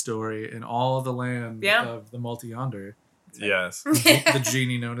genie story in all the land Yeah. of the multi-yonder. Yes. The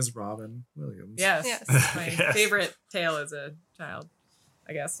genie known as Robin Williams. Yes. Yes. My Yes. favorite tale as a child,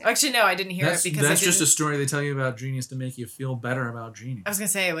 I guess. Actually, no, I didn't hear That's, it because that's I just a didn't. story they tell you about genies to make you feel better about genies. I was gonna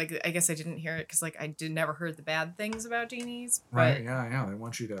say, like, I guess I didn't hear it because, like, I never heard the bad things about genies. But Right? Yeah. They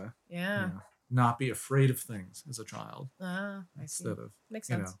want you to yeah. not be afraid of things as a child Ah, I see. instead of Makes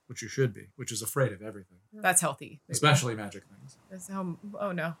sense. which you should be, which is afraid of everything, That's healthy. especially magic things. That's how,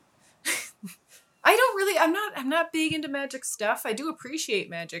 oh no. I'm not big into magic stuff. I do appreciate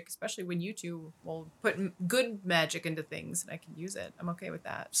magic, especially when you two will put good magic into things and I can use it. I'm okay with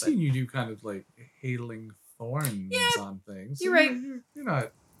that. I've But seen you do kind of like hailing thorns Yeah, on things. you're right. You're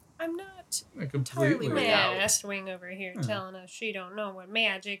not I'm not. completely. Entirely Yeah, out. Estwing over here Yeah. telling us she don't know what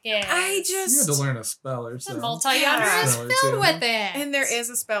magic is. I You just. had to learn a spell or The so. multi-yonder Yeah. is Spell or filled two. with it. And there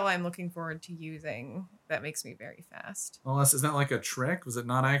is a spell I'm looking forward to using that makes me very fast. Unless it's not like a trick. Was it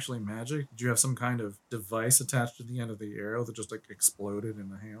not actually magic? Did you have some kind of device attached to the end of the arrow that just like exploded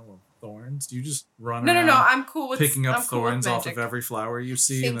in a hail of thorns? Do you just run No. around I'm cool with picking up I'm cool with thorns off magic. of every flower you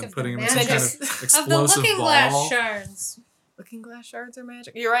see Think and then of the putting them in some magic kind of of Of the explosive looking ball? glass shards. Looking glass shards are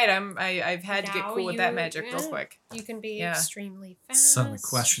magic. You're right. I've had to get Now cool with that you- magic real yeah. quick. You can be Yeah. extremely fast. Suddenly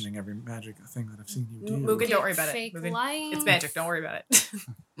questioning every magic thing that I've seen you do. Mugen, don't worry Get about it. fake Mugen. light. It's magic. Don't worry about it.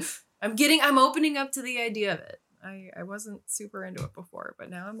 I'm opening up to the idea of it. I wasn't super into it before, but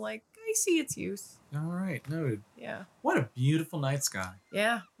now I'm like, I see its use. All right, noted. Yeah. What a beautiful night sky.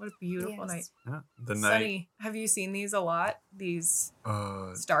 Yeah. What a beautiful Yes. night. Yeah. The night Sunny. Have you seen these a lot? These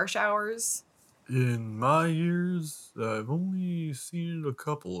Uh, star showers? in my years, I've only seen it a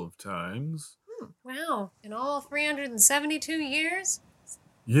couple of times. Wow. In all 372 years?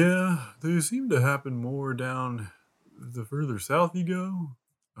 Yeah, they seem to happen more down the further south you go.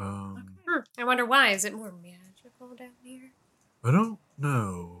 I wonder why. Is it more magical down here? I don't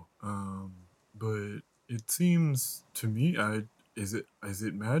know. But it seems to me, is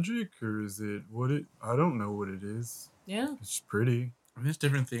it magic or is it what it? I don't know what it is. Yeah. It's pretty. I mean, there's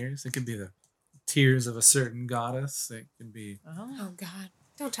different theories. It could be the tears of a certain goddess. It could be. Oh, God.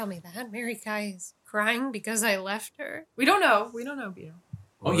 Don't tell me that. Mary Kai is crying because I left her. We don't know. We don't know, Beetle.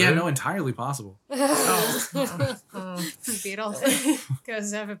 Oh yeah, no, entirely possible. Beetle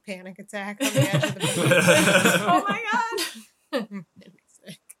goes to have a panic attack on the edge of the bed. Oh my god.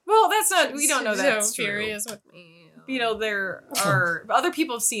 Well, that's not. We don't know that's so true. furious with me. Beetle, there are other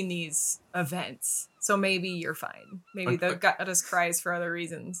people have seen these events, so maybe you're fine. Maybe the goddess cries for other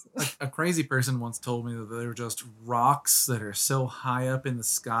reasons. A crazy person once told me that they were just rocks that are so high up in the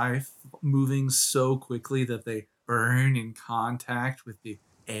sky, moving so quickly that they burn in contact with the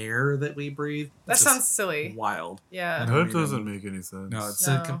air that we breathe. That It's sounds just silly. wild. Yeah. don't That doesn't even- make any sense. No, it's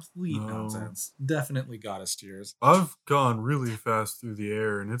No. a complete No. nonsense. Definitely goddess tears. I've gone really fast through the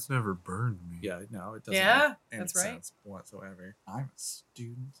air and it's never burned me. Yeah, no, it doesn't Yeah, make any that's right. sense whatsoever. I'm a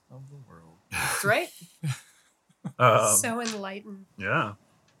student of the world. That's right. So enlightened. Yeah.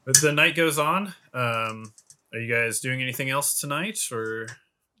 But the night goes on. Are you guys doing anything else tonight, or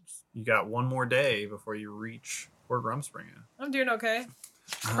you got one more day before you reach Port Rumspringa? I'm doing okay.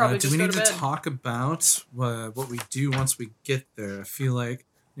 Probably do just we go need to to bed. talk about what we do once we get there? I feel like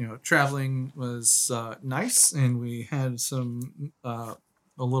traveling was nice, and we had some a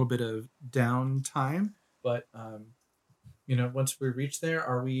little bit of downtime. But once we reach there,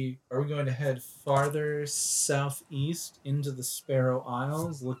 are we going to head farther southeast into the Sparrow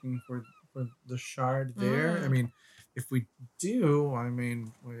Isles, looking for the shard there? I mean, if we do,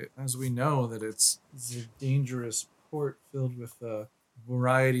 as we know that it's a dangerous port filled with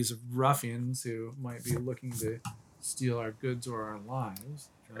varieties of ruffians who might be looking to steal our goods or our lives.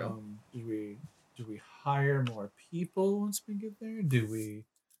 True. Do we hire more people once we get there? Do we?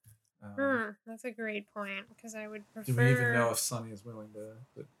 That's a great point, because I would prefer. Do we even know if Sonny is willing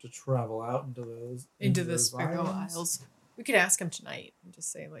to travel out into Into those the Sparrow islands? Isles. We could ask him tonight and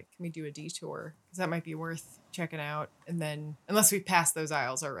just say, like, can we do a detour? Because that might be worth checking out. And then, unless we passed those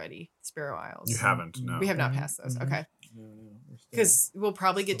isles already, Sparrow Isles. You haven't, no. We have not Mhm, passed those. mhm. Okay. No, we're still- Because we'll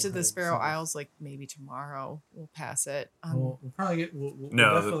probably get to still the heading Sparrow south. Isles, like, maybe tomorrow. We'll pass it. we'll probably get. We're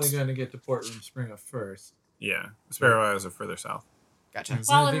No, definitely that's- going to get to Port Rumspringa first. Yeah. The Sparrow Isles are further south. Gotcha. Is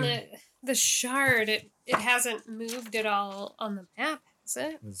Well, in anything- the shard, it hasn't moved at all on the map, has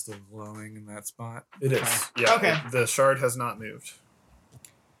it? It's still glowing in that spot. It is. Yeah. Okay. The shard has not moved.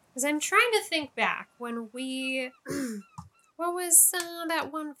 Because I'm trying to think back when we. What was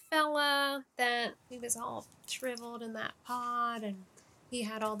that one fella that he was all shriveled in that pod, and he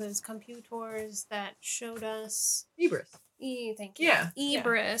had all those computers that showed us. Ebris. Thank you. Yeah,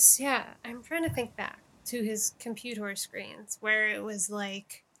 Ebris. Yeah. I'm trying to think back to his computer screens where it was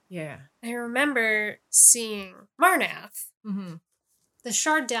like. Yeah. I remember seeing Marnath. Mm-hmm. The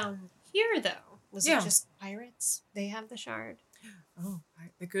shard down here, though, was Yeah. it just pirates? They have the shard. Oh,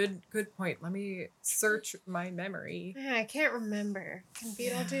 the good point. Let me search my memory. I can't remember. Can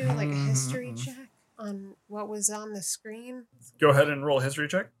Beetle do like a history check on what was on the screen? Go ahead and roll a history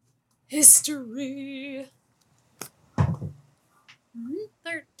check. History.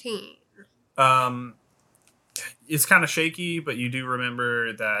 13. It's kind of shaky, but you do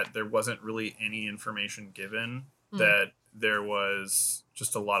remember that there wasn't really any information given, that there was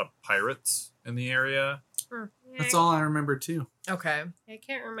just a lot of pirates in the area. That's all I remember too. Okay. I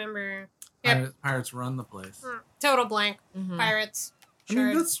can't remember. Yep. Pirates run the place. Total blank. Mm-hmm. Pirates. I mean,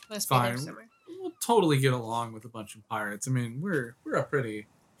 Shard. that's Must be there fine. somewhere. We'll totally get along with a bunch of pirates. I mean, we're a pretty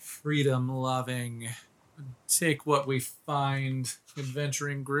freedom loving, take what we find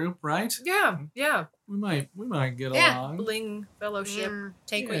adventuring group, right? Yeah. Yeah. We might get Yeah. along. Bling fellowship.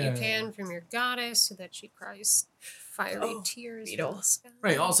 Take what you Yeah. can from your goddess so that she cries fiery Oh, tears. Beetle. from the sky.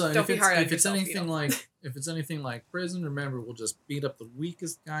 Right. Also, Don't if be it's, hard on if it's yourself, anything Beetle. like if it's anything like prison, remember we'll just beat up the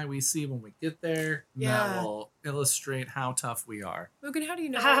weakest guy we see when we get there. And that Yeah. will illustrate how tough we are. Logan, how do you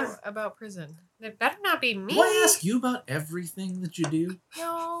know Um, about prison? It better not be me. Do I ask you about everything that you do?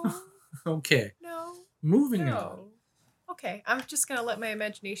 No. Okay. No. Moving on. No. Okay. I'm just gonna let my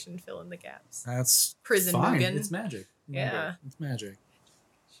imagination fill in the gaps. That's Prison fine. Mugen. It's magic. Remember, Yeah. It's magic.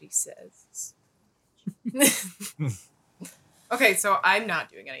 She says. Okay, so I'm not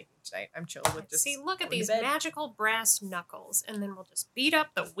doing anything tonight. I'm chill with just. See, look at going to these bed. magical brass knuckles, and then we'll just beat up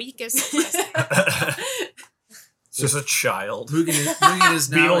the weakest. prisoner. It's just a child. Mugen is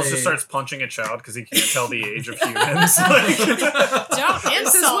now Beetles just starts punching a child because he can't tell the age of humans. Don't This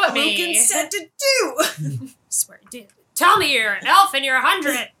is insult what me. Mugen said to do. Swear, dude. Tell me you're an elf and you're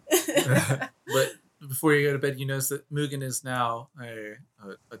 100. But before you go to bed, you notice that Mugen is now a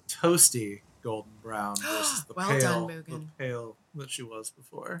toasty golden brown versus the Well pale, done, the Mugen. pale that she was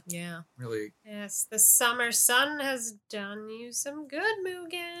before. Yeah. Really, Yes, the summer sun has done you some good,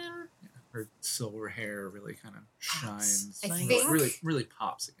 Mugen. her silver hair really kind of shines. I Nice. think- really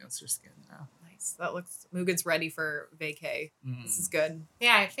pops against her skin now. Nice. That looks. Mugen's ready for vacay. This is good.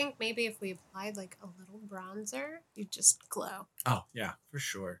 Yeah, I think maybe if we applied like a little bronzer, you'd just glow. Oh yeah, for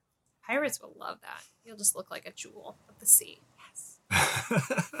sure. Pirates will love that. You'll just look like a jewel of the sea. Yes.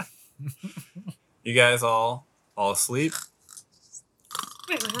 You guys all asleep?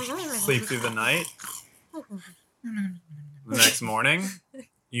 Sleep through the night. The next morning,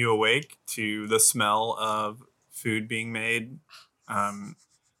 you awake to the smell of food being made.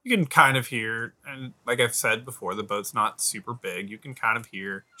 You can kind of hear, and like I've said before, the boat's not super big. You can kind of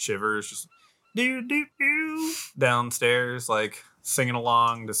hear Shivers just do downstairs, like singing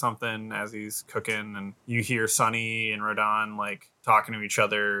along to something as he's cooking, and you hear Sunny and Rodon like talking to each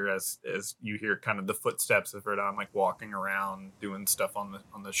other as you hear kind of the footsteps of Rodon like walking around doing stuff on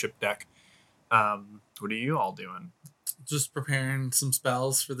the ship deck. What are you all doing? Just preparing some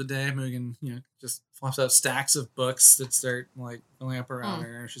spells for the day. Mugen, just flops out stacks of books that start like filling up around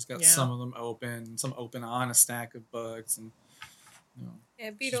her. She's got Yeah. some of them open, some open on a stack of books, and Yeah, she's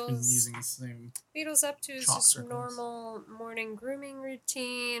been Beetle's using the same. up to his chalk just circles. normal morning grooming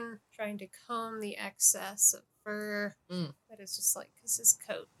routine, trying to comb the excess of fur that is just like, because his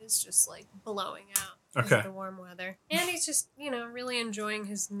coat is just like blowing out because Okay. of the warm weather. And he's just, really enjoying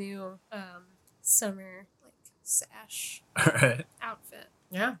his new summer like sash All right. outfit.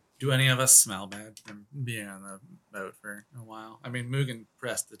 Yeah. Do any of us smell bad from being on the boat for a while? I mean, Mugen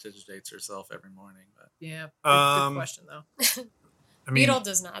prestidigitates herself every morning, but Yeah. Good question though. I mean, Beetle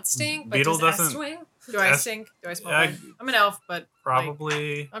does not stink, but Beetle does doesn't- Estwing? Do I That's- stink? Do I smell Yeah, bad? I'm an elf, but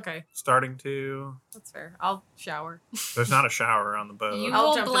probably okay, starting to. that's fair. I'll shower. There's not a shower on the boat. You I'll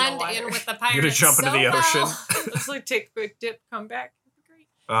will jump in the blend water. in with the You're pirates. gonna jump into so the ocean. well. Just like take a quick dip, come back. Great.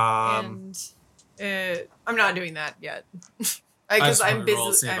 And I'm not doing that yet. I Because just I'm wanted to roll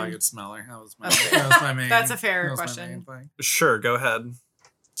to busy. see if I I'm, could smell her. That was my, Okay. that was my main. That's a fair that was my question. main thing. Sure, go ahead.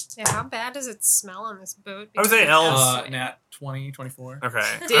 Yeah, how bad does it smell on this boat? I would say Because of elves- Estwing? Nat 20, 24.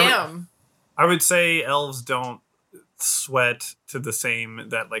 Okay. damn. I would say elves don't sweat to the same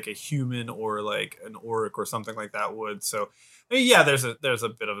that like a human or like an orc or something like that would. So yeah, there's a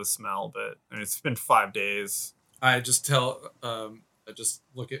bit of a smell, but I mean, it's been 5 days. I just I just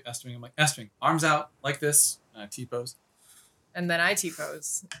look at Estwing. I'm like, Estwing, arms out like this, T-pose, And then I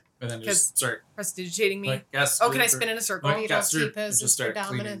T-pose, and then 'Cause- just start prestidigitating me. like, yes. Oh, can I spin in a circle? Like, Beetle yes, sir. T-poses Just for start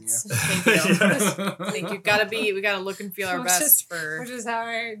cleaning dominance. Thank you. you. Thank you. We gotta look and feel our Which best is- for. Which is how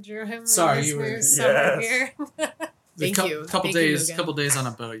I drew him. Sorry, in this you were- new summer Yes. here. Thank you. Couple Thank you, days, Mugen. couple days on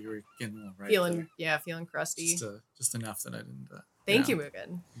a boat, you were getting a little right. feeling crusty. Just enough that I didn't. Thank you,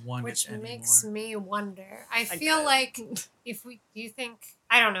 Mugen. Want Which it makes anymore. me wonder. I I feel get it. like do you think,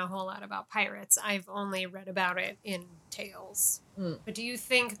 I don't know a whole lot about pirates. I've only read about it in tales. Mm. But do you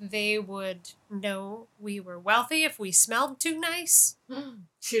think they would know we were wealthy if we smelled too nice?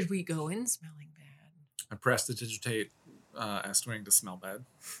 Should we go in smelling bad? I prestidigitate Estwing to smell bad.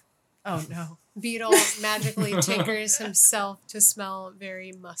 Oh no. Beetle magically tinkers himself to smell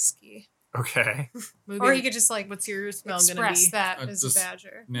very musky. Okay. Mugen, Or he could just like what's your smell gonna express be? that I as a just-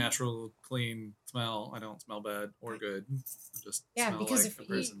 badger. Natural, clean smell. I don't smell bad or good. I just Yeah, smell because like if a you-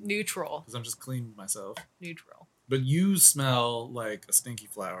 person. Neutral. Because I'm just cleaning myself. Neutral. But you smell like a stinky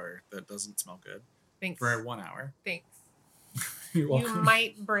flower that doesn't smell good Thanks. for 1 hour. Thanks. You're You welcome.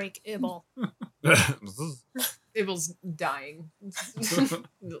 might break Ibble. It was dying.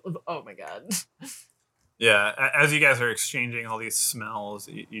 Oh my god. Yeah, as you guys are exchanging all these smells,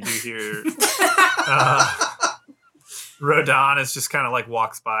 you do hear Rodon is just kind of like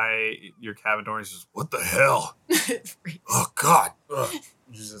walks by your cabin door and he's just, what the hell? Oh, God. Ugh.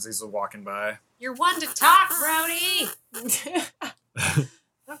 He's walking by. You're one to talk, Brody.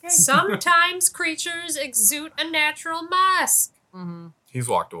 Okay. Sometimes creatures exude a natural musk. Mm-hmm. He's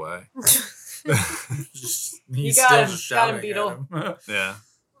walked away. He's You still got him. just Got him, shouting at Beetle. him. Yeah.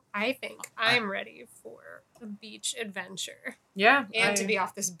 I think I'm ready for a beach adventure Yeah. and to be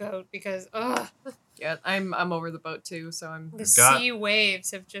off this boat because Yeah, I'm over the boat too, so I'm the Got- sea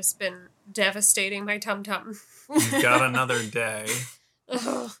waves have just been devastating my tum tum. You've got another day. I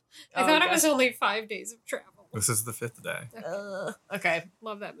Oh, thought it gosh. was only 5 days of travel. This is the 5th day. Okay.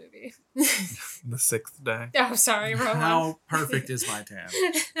 Love that movie. The 6th day. Oh, sorry, wrong one. How perfect is my tan?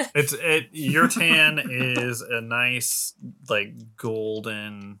 Your tan is a nice like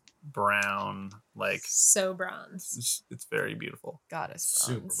golden brown, like So bronze. it's very beautiful. Goddess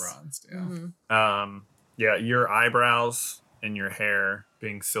Super bronze. bronzed. Yeah. Mhm. Yeah, your eyebrows and your hair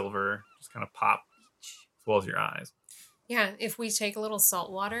being silver just kind of pop as well as your eyes. Yeah, if we take a little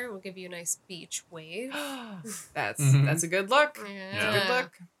salt water, we'll give you a nice beach wave. That's Mhm. that's a good look. Yeah. Good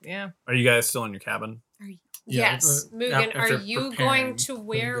look. Yeah. Are you guys still in your cabin? Yeah, Yes, but Mugen, after are you preparing going to for the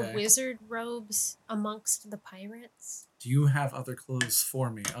wear day. wizard robes amongst the pirates? Do you have other clothes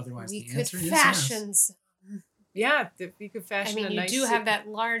for me? Otherwise, We the could answer is fashion yes. some. Yeah. If you could I fashion mean, a you nice do have that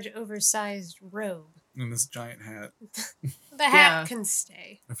large, oversized robe. And this giant hat. The hat Yeah. can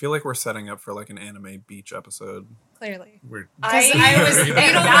stay, I feel like we're setting up for like an anime beach episode. clearly. We're Because I was, Yeah.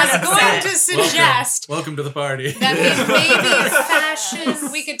 you know, not was going upset. to suggest Welcome to the party. that we maybe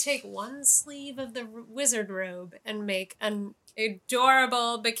fashion. We could take one sleeve of the wizard robe and make an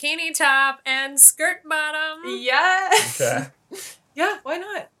adorable bikini top and skirt bottom. Yes. Okay. Yeah, why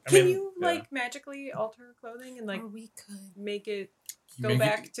not? I Can mean, you yeah. like magically alter clothing and like Or we could. make it Can go you make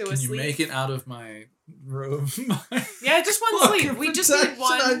back it, to a Can you sleeve? make it out of my robe? Yeah, just one Look, sleeve. We just need protection,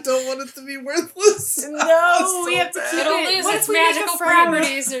 I one. don't want it to be worthless. No, we So have to bad. keep It'll it. lose What its if we make a magical friend?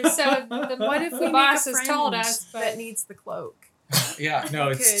 properties, or so What if we the make boss a has friend told us? But that needs the cloak? Yeah, no,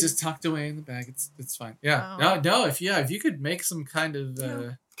 We it's could- just tucked away in the bag. It's fine. Yeah, Oh. no. If you could make some kind of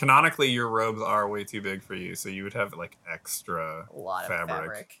Yeah. Canonically, your robes are way too big for you, so you would have like extra. A lot Fabric. of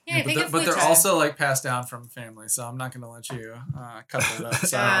fabric. yeah, I think if but we they're just- also like passed down from family, so I'm not gonna let you cut that up.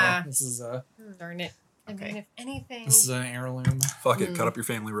 So Ah. this is Darn it. I mean, Okay. if anything, this is an heirloom. Fuck it, Mm. cut up your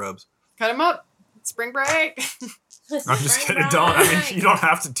family robes. Cut them up. Spring break. I'm just Right, kidding. right. Don't. I mean, you don't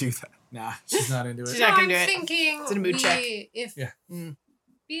have to do that. Nah, she's not into She's it. No, not gonna I'm do it. thinking It's in a mood check. if Yeah. Mm.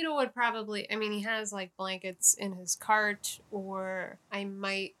 Beetle would probably, I mean, he has like blankets in his cart, or I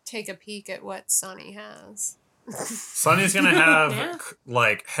might take a peek at what Sonny has. Sonny's gonna have Yeah.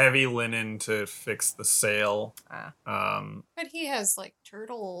 like heavy linen to fix the sail. Ah. But he has like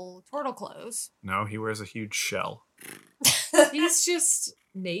turtle clothes. No, he wears a huge shell. He's just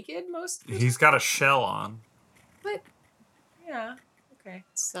naked most of the He's got a shell on. But yeah. Okay.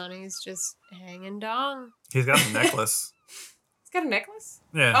 Sonny's just hanging dong. He's got a necklace. He's got a necklace?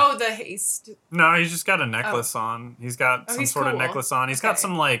 Yeah. Oh, the haste. No, he's just got a necklace on. He's got Oh, some he's sort of cool. necklace on. He's got Okay.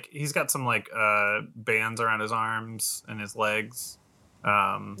 some bands around his arms and his legs.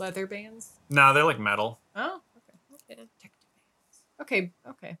 Leather bands. No, they're like metal. Oh, okay. Okay. Okay,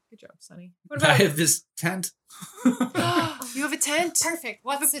 okay. Good job, Sonny. What I about have this tent. you have a tent? Perfect.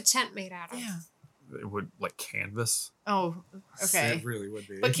 What's the tent made out of? Yeah. It would like canvas. Oh, okay. It really would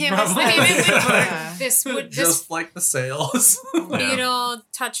be. But canvas- Probably. I mean, it would Yeah. This would this just like the sails. beetle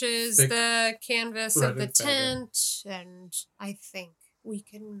touches Thick the canvas of the threaded feather. tent, and I think we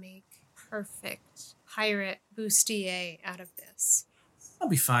can make perfect pirate bustier out of this. I'll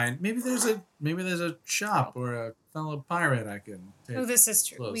be fine. Maybe there's a shop or a fellow pirate I can take. Oh, this is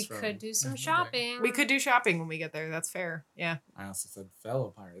true. clothes We from. could do some Yeah, okay. shopping. We could do shopping when we get there. That's fair. Yeah. I also said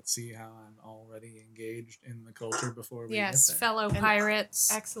fellow pirate. See how I'm already engaged in the culture before we Yes, get there. fellow And-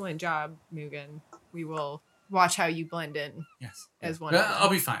 pirates. Excellent job, Mugen. We will watch how you blend in. Yes. As Yeah. one of them. I'll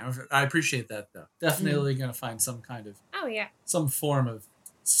be fine. I appreciate that though. Definitely gonna find some kind of Oh yeah, some form of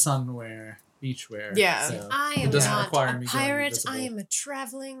sunwear, beachwear. Yeah. So I it am doesn't not require a me going pirate. invisible. I am a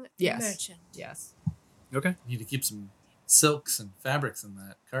traveling Yes. merchant. Yes. Okay. need to keep some silks and fabrics in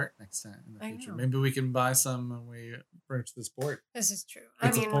that cart next time in the I future. know. Maybe we can buy some when we approach this port. This is true.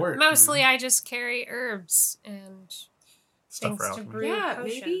 It's a I mean, port, mostly you know. I just carry herbs and Stuff for things to alchemy. brew Yeah,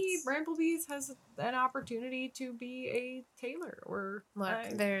 potions. maybe Bramblebees has an opportunity to be a tailor or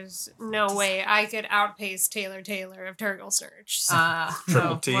Look, there's no way I could outpace Taylor of Turgle Search. So.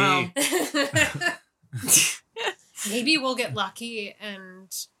 Triple T. Maybe we'll get lucky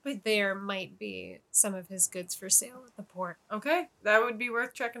and there might be some of his goods for sale at the port. Okay, that would be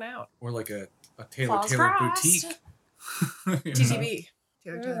worth checking out. Or like a Taylor Claws Taylor crossed. boutique. You know? TTB.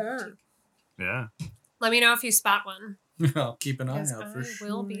 Taylor Boutique. Yeah. Let me know if you spot one. I'll keep an eye Because out for I sure.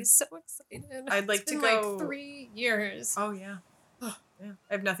 will be so excited. I'd like It's to been go- like 3 years. Oh yeah. Yeah.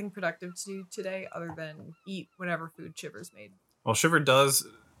 I have nothing productive to do today other than eat whatever food Shiver's made. Well, Shiver does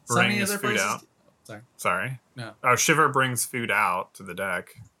bring Sunny, his other food places- out. Sorry. Sorry. No. Oh, Shiver brings food out to the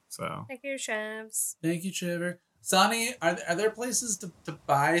deck. So Thank you, chefs. Thank you, Chiver. Sonny, are there places to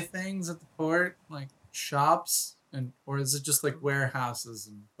buy things at the port? Like shops? Or is it just like warehouses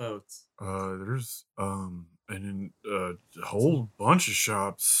and boats? There's and a whole bunch of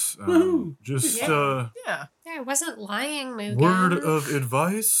shops. Woohoo! Just Yeah. Yeah, I wasn't lying, Mugen. word of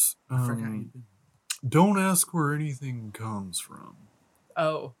advice: I forgot you'd been. don't ask where anything comes from.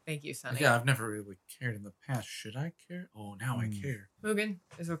 Oh, thank you, Sonny. Yeah, I've never really cared in the past. Should I care? Oh, now I care. Mugen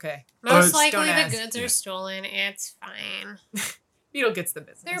is okay. Most it's- likely don't the ask. goods are stolen. It's fine. Beetle gets the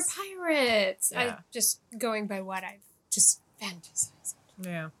They're business. pirates. Yeah. I'm just going by what I've just fantasized.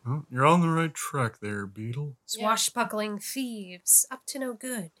 Yeah. Well, you're on the right track there, Beetle. Swashbuckling thieves, up to no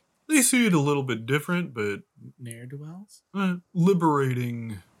good. They see it a little bit different, but Ne'er-do-wells?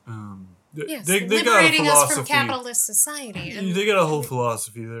 liberating. Yes, They got a liberating us philosophy. from capitalist society. And They got a whole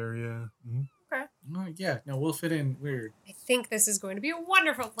philosophy there, yeah. Mhm. Oh, yeah. No, we'll fit in weird. I think this is going to be a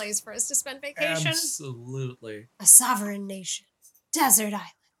wonderful place for us to spend vacation. Absolutely. A sovereign nation, desert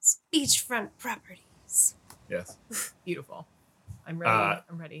islands, beachfront properties. Yes. Beautiful. I'm ready.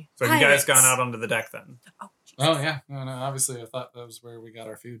 I'm ready. So have you guys Pirates. gone out onto the deck then? Oh, Jesus. Oh, yeah. No, obviously, I thought that was where we got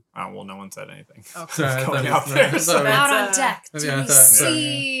our food. Oh, well, no one said anything. Okay. Sorry, I Going thought- out there. I thought we- Out on That's, deck. Do yeah, I we thought-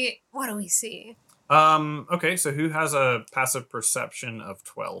 see? What do we see? Okay, so who has a passive perception of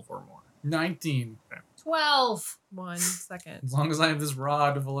 12 or more? 19. 12. 1 second. As long as I have this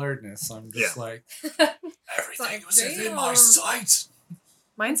rod of alertness, I'm just like, everything Like, was within my damn. sight.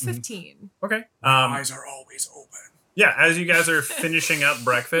 Mine's Mhm. 15. Okay. Eyes are always open. Yeah, as you guys are finishing up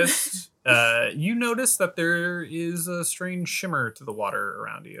breakfast, you notice that there is a strange shimmer to the water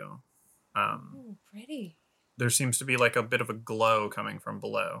around you. Ooh, pretty. There seems to be like a bit of a glow coming from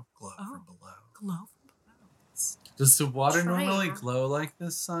below. Glow Oh. from below. Glow. Does the water Trying. normally glow like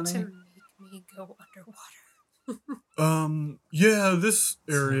this, Sonny? To make me go underwater. Yeah, this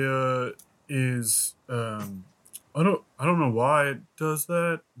area is I don't know why it does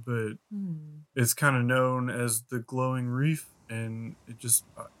that, but it's kind of known as the glowing reef, and it just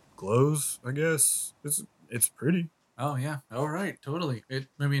glows, I guess. It's pretty. Oh, yeah. All right. Totally. It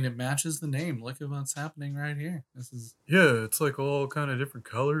matches the name. Look at what's happening right here. This is... Yeah, it's like all kind of different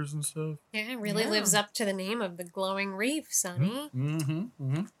colors and stuff. Yeah, it really Yeah. lives up to the name of the glowing reef, Sonny.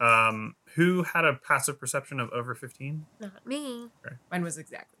 Mm-hmm. Mm-hmm. Who had a passive perception of over 15? Not me. Mine was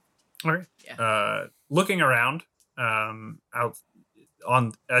exactly. All right. Yeah. Looking around, out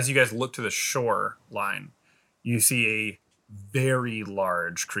on as you guys look to the shore line, you see a very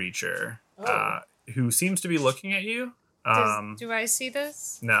large creature who seems to be looking at you. Do I see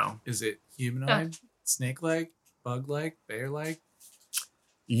this? No, Is it humanoid, snake-like, bug-like, bear-like?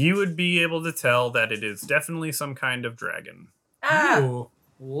 you would be able to tell that it is definitely some kind of dragon. Ah! Ooh,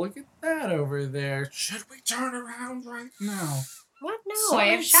 look at that over there. Should we turn around right now? What? No, I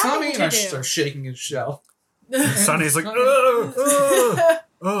have shopping Sonny and I to do. start shaking his shell. Sonny's like, Sonny. "Ugh."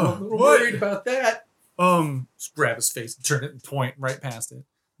 I'm a little what? worried about that. Just grab his face and turn it and point right past it.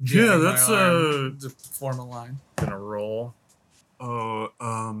 Yeah, Jamming my that's, arm to form a line. Gonna roll.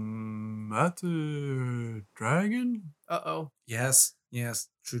 That's a dragon? Uh-oh. Yes.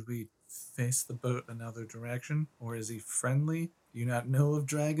 Should we face the boat another direction, or is he friendly? Do you not know of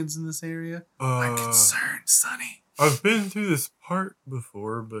dragons in this area? I'm concerned, Sonny. I've been through this part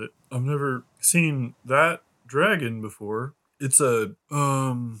before, but I've never seen that dragon before. It's a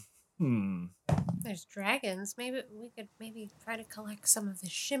There's dragons. Maybe we could try to collect some of the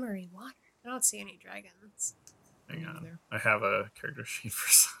shimmery water. I don't see any dragons. Hang on. I have a character sheet for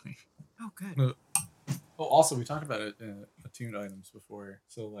Sonny. Oh, good. Oh, also, we talked about attuned items before.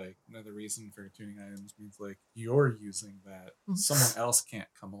 So, like, another reason for attuning items means, like, you're using that. Mhm. Someone else can't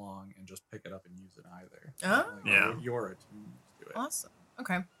come along and just pick it up and use it either. Oh. Like, Yeah. You're attuned to it. Awesome.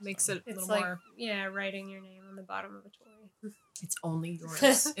 Okay. Makes it a It's little like more. writing your name on the bottom of a toy. It's only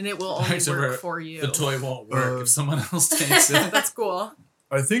yours. And it will only Except work for for you. The toy won't work Uh, if someone else takes it. That's cool.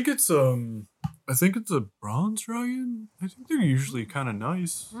 I think it's a bronze dragon. I think they're usually kind of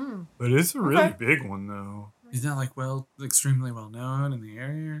nice, Mm. but it's a really Okay. big one though. He's not like extremely well known in the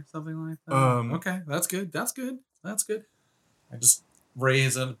area or something like that. Okay, that's good. I just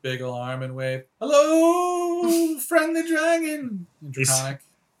raise a big alarm and wave, "Hello, friendly dragon!" Draconic.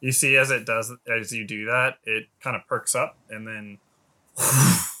 You see, as you do that, it kind of perks up and then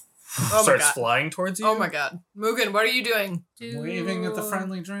my starts God. flying towards you. Oh my god. Mugen, what are you doing? I'm waving at the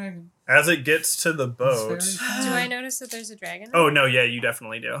friendly dragon. As it gets to the boat. It's very Do I notice that there's a dragon? Oh no, yeah, you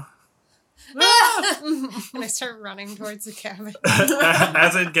definitely do. And I start running towards the cabin.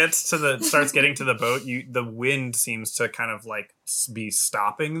 As it starts getting to the boat, the wind seems to kind of like be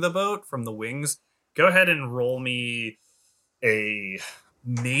stopping the boat from the wings. Go ahead and roll me a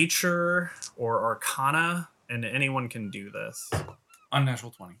nature or arcana, and anyone can do this.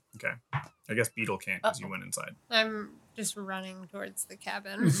 Unnatural 20. I guess Beetle can't because you went inside. I'm just running towards the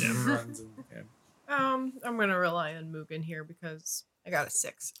cabin. Yeah. Runs in the cab. I'm gonna rely on Mugen here because I got a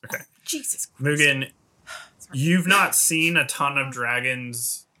 6. Okay. Jesus Christ. Mugen, Sorry. you've not seen a ton of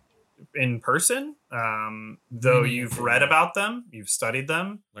dragons in person, though Me you've neither. read about them, you've studied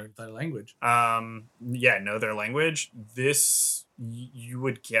them. Learned their language. Know their language. This, you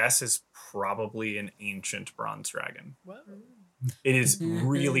would guess, is probably an ancient bronze dragon. Whoa. It is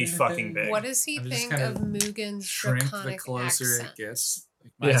really fucking big. What does he I just think kinda of Mugen's Shrink the draconic closer accent? it gets.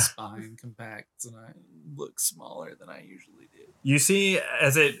 Like my Yeah. spine compacts and I look smaller than I usually do. You see,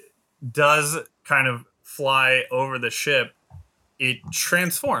 as it does kind of fly over the ship, it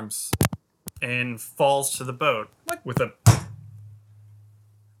transforms and falls to the boat with a.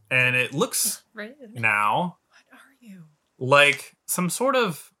 And it looks Right. now What are you? like some sort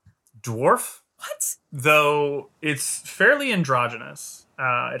of dwarf, What? though it's fairly androgynous.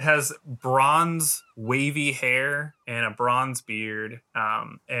 It has bronze wavy hair and a bronze beard,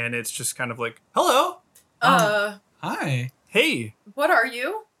 and it's just kind of like, hello, Hi. hey, What are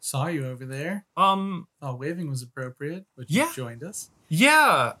you? Saw you over there. Thought waving was appropriate, but you Yeah. joined us.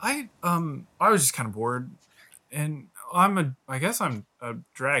 yeah, I was just kind of bored, and I guess I'm a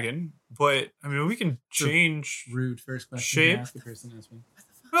dragon, but I mean we can change. Rude first question Shape. to ask a person as me.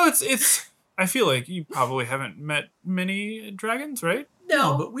 No, it's. I feel like you probably haven't met many dragons, right?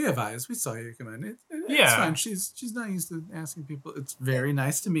 No, but we have eyes. We saw you come in. It's Yeah. fine. She's not used to asking people. It's very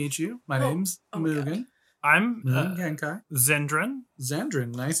nice to meet you. My name's oh my God. Mugen. I'm Mugen Genkai. Zendrin.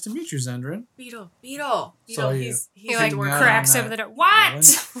 Zendrin. Nice to meet you, Zendrin. Beetle. Saw you. He's He a like hanging dwarf. out cracks on over the that door.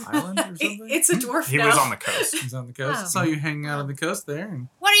 What? Island or something? It's a dwarf He now. was on the coast. He's on the coast. Oh. Saw you hanging out on the coast there, and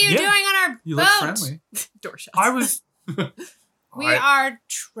What are you Yeah. doing on our you boat? look friendly. door shut. I was. We I- are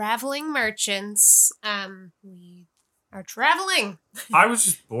traveling merchants. We are traveling. I was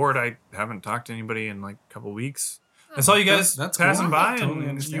just bored. I haven't talked to anybody in like a couple weeks. I saw you guys That's passing cool. by, Totally and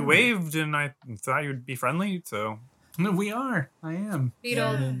understand you that. waved, and I thought you'd be friendly. So No, we are. I am. Beetle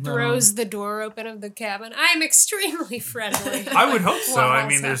And, throws the door open of the cabin. I'm extremely friendly. I would hope so. I Well,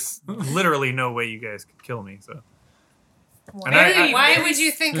 mean, there's literally no way you guys could kill me. So Why, And I- why would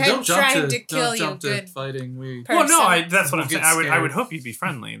you think No, I'm trying to don't kill you, jump to good fighting. We person? well, no, that's what We'll I'm saying. get I would scared. hope you'd be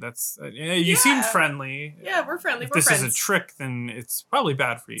friendly. That's you seemed Yeah. friendly. Yeah, we're friendly. If We're this friends. is a trick, then it's probably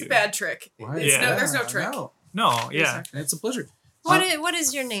bad for you. It's a bad trick. Why? It's Yeah. there's no trick. No. No, yeah, It's a pleasure. What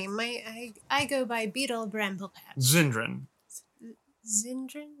is your name? I go by Beetle Bramblepatch. Zindrin,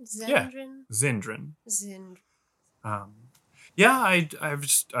 Zindrin? Yeah. Zendrin? Zindrin. Zindrin. Yeah, I've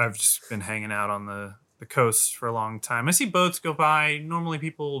just been hanging out on the coast for a long time. I see boats go by. Normally,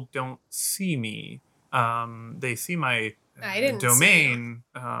 people don't see me. They see my I didn't see domain.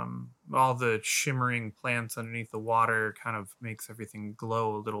 All the shimmering plants underneath the water kind of makes everything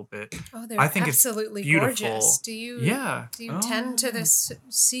glow a little bit. Oh, they're I think it's absolutely beautiful. gorgeous. Do you Yeah, do you tend to this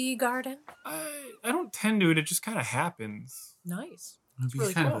sea garden? I don't tend to it. It just kind of happens. Nice. It'd be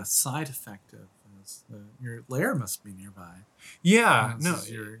really kind cool. of a side effect of this. Your lair must be nearby. Yeah, This no,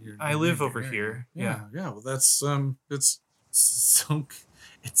 is your I live your over area. here. Yeah. Yeah. Well, that's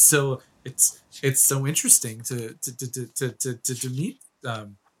it's so interesting to meet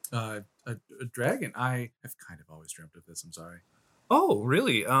a dragon. I have kind of always dreamt of this. I'm sorry. Oh,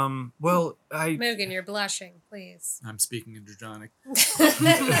 really? Well, I Megan, you're blushing, please. I'm speaking in Draconic.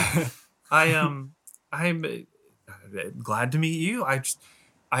 I'm glad to meet you.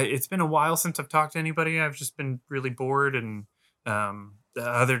 It's been a while since I've talked to anybody. I've just been really bored, and the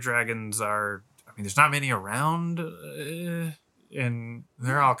other dragons are. I mean, there's not many around, and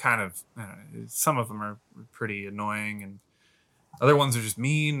they're all kind of. Some of them are pretty annoying, and other ones are just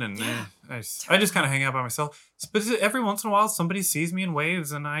mean. And I just kind of hang out by myself. But every once in a while, somebody sees me and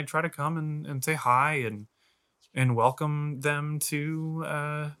waves, and I try to come and say hi and welcome them to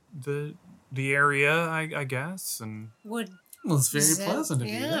the area, I guess. And Would Well, it's very Zen- pleasant of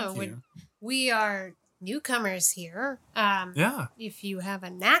you. yeah, Thank would- you. we are newcomers here. yeah. If you have a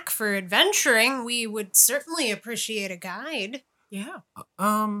knack for adventuring, we would certainly appreciate a guide. Yeah.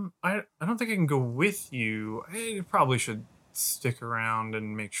 I don't think I can go with you. I probably should stick around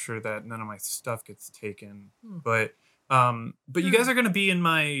and make sure that none of my stuff gets taken. But you guys are gonna be in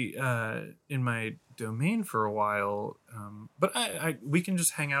my domain for a while. But we can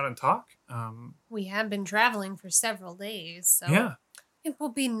just hang out and talk. We have been traveling for several days, so Yeah. it will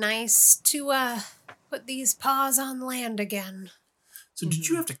be nice to put these paws on land again. So, did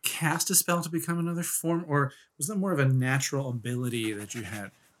you have to cast a spell to become another form, or was that more of a natural ability that you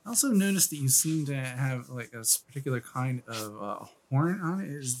had? I also noticed that you seem to have like a particular kind of horn on it.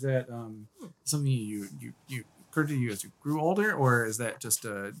 Is that something you occurred to you as you grew older, or is that just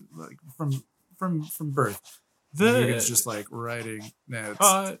like from birth? You're just like writing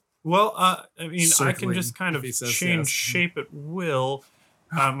notes. Well, I mean, I can Circling, just kind if of he says change yes. shape at will.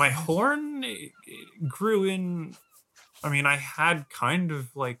 My horn grew in. I mean, I had kind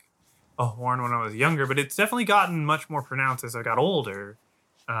of like a horn when I was younger, but it's definitely gotten much more pronounced as I got older.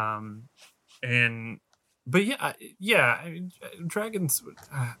 Um, and but yeah. I mean, dragons.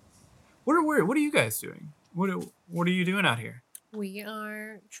 What are you guys doing? What are you doing out here? We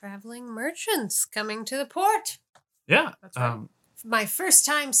are traveling merchants coming to the port. Yeah. That's right. My first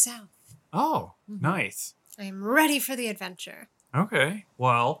time south. Oh, Mhm. nice. I am ready for the adventure. Okay.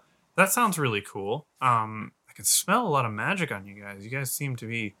 Well, that sounds really cool. I can smell a lot of magic on you guys. You guys seem to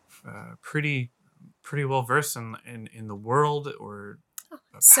be pretty well versed in the world or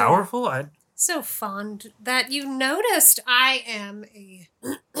So- powerful. I So fond that you noticed I am a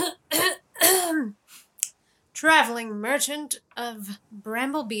traveling merchant of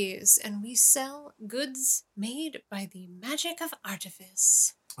Bramblebees, and we sell goods made by the magic of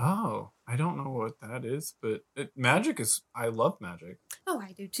artifice. I don't know what that is, but magic is. I love magic. Oh,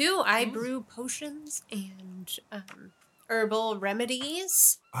 I do too. I Mm. brew potions and herbal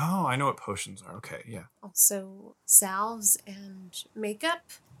remedies, Oh, I know what potions are. Okay, yeah. also salves and makeup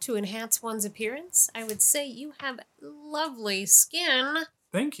to enhance one's appearance. I would say you have lovely skin.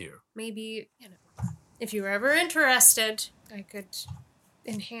 Thank you. Maybe, if you were ever interested, I could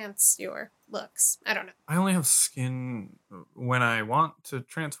enhance your looks. I don't know. I only have skin when I want to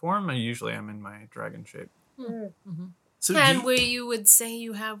transform. I usually am in my dragon shape. Mm-hmm. So And where you would say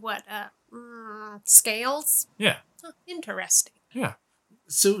you have what? Scales? Yeah. Huh, interesting. Yeah.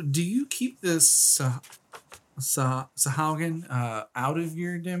 So, do you keep this Sahaugen out of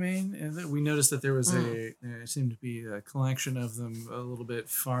your domain? And we noticed that there was there seemed to be a collection of them a little bit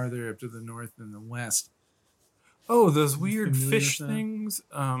farther up to the north than the west. Oh, those You weird familiar fish with that? things.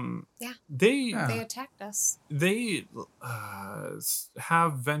 Yeah. They Yeah. They attacked us. they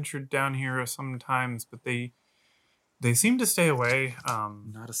have ventured down here sometimes, but they seem to stay away.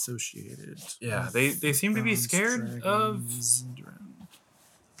 Not associated. Yeah, with they seem to be bronze scared dragons and drown.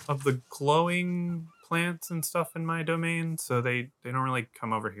 of the glowing plants and stuff in my domain, so they don't really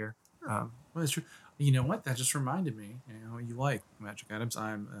come over here. Well, that's true. You know what? That just reminded me. You like magic items.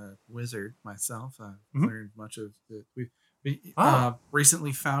 I'm a wizard myself. I've Mhm. learned much of it. We Oh.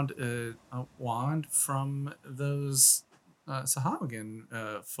 recently found a wand from those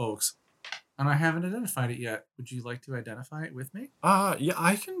Sahaugen folks, and I haven't identified it yet. Would you like to identify it with me? Yeah,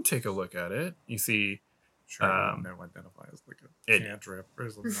 I can take a look at it. You see, Sure. Um, no, identify as like a it- cantrip or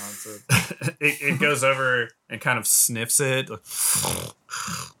some nonsense. it goes over and kind of sniffs it,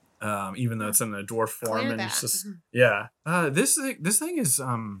 even though it's in the dwarf form, Clear and that. it's just yeah. This thing is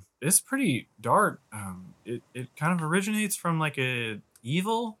it's pretty dark. It kind of originates from like a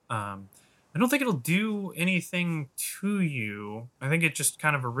evil. I don't think it'll do anything to you. I think it just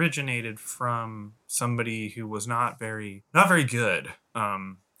kind of originated from somebody who was not very good.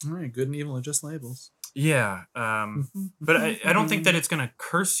 All right, good and evil are just labels. Yeah. But I don't think that it's going to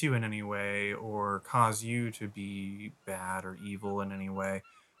curse you in any way or cause you to be bad or evil in any way.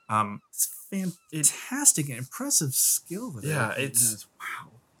 It's fantastic and impressive skill. That Yeah, it it's- does.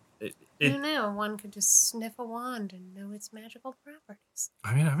 Wow. I don't know. One could just sniff a wand and know its magical properties.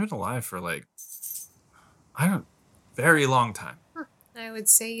 I mean, I've been alive for like, very long time. I would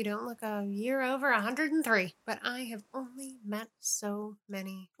say you don't look a year over 103, but I have only met so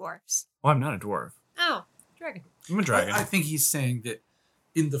many dwarfs. Well, I'm not a dwarf. Oh, dragon. I'm a dragon. I think he's saying that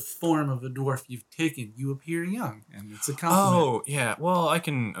in the form of a dwarf you've taken, you appear young, and it's a compliment. Oh, yeah. Well, I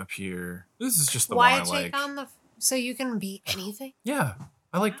can appear. This is just the Why one I take like. on the so you can be anything? Yeah.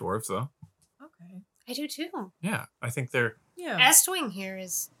 I like dwarves, though. Okay. I do too. Yeah. I think they're. Yeah. Estwing here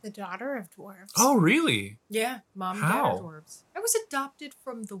is the daughter of dwarves. Oh, really? Yeah. Mom and How? dad are dwarves. I was adopted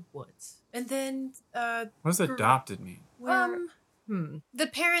from the woods. And then What does adopted mean? Where hmm. the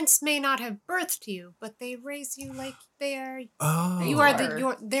parents may not have birthed you, but they raise you like they are. Oh. You are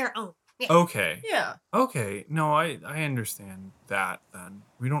are. their own. Yeah. Okay. Yeah. Okay. No, I understand that then.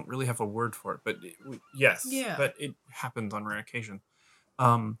 We don't really have a word for it, but yes. Yeah. But it happens on rare occasion.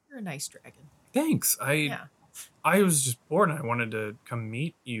 You're a nice dragon. Thanks. Yeah. I was just bored and I wanted to come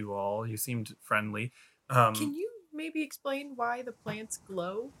meet you all. You seemed friendly. Can you maybe explain why the plants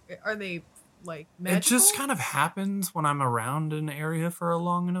glow? Are they like magical? It just kind of happens when I'm around an area for a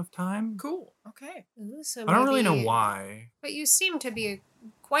long enough time. cool. Okay. Ooh, so I don't really know maybe- why. But you seem to be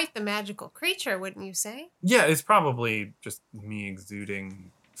quite the magical creature, wouldn't you say? Yeah, it's probably just me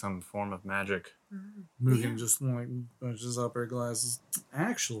exuding some form of magic. Mugen just like bunches up her glasses.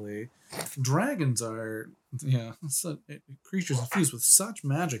 Actually, dragons are creatures infused with such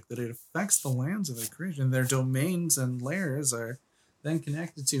magic that it affects the lands of their creation. Their domains and lairs are then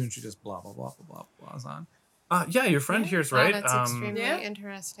connected to, and she just blah blah blah blah blah blahs on. Yeah, your friend here's Oh, right. that's extremely Yeah.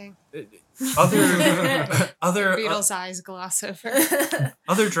 interesting. Other Beetle's eyes gloss over.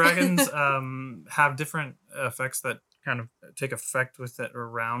 other dragons have different effects that kind of take effect with it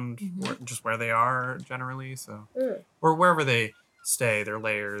around just where they are generally. So or wherever they stay, their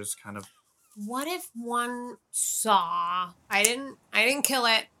layers kind of. What if one saw? I didn't kill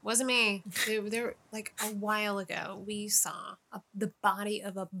it. Wasn't me. There like a while ago, we saw the body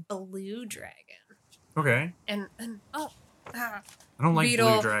of a blue dragon, Okay, and I don't like Beetle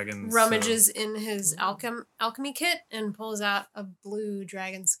blue dragons. rummages in his alchemy kit and pulls out a blue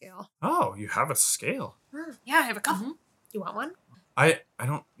dragon scale. Oh, you have a scale. Yeah, I have a couple. You want one? I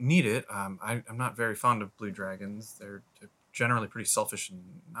don't need it. I'm not very fond of blue dragons. They're generally pretty selfish and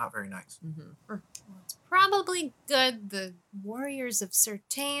not very nice. Well, it's probably good. The warriors of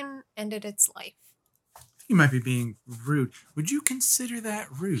Certain ended its life. You might be being rude. Would you consider that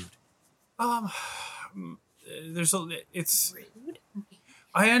rude? It's. Rude.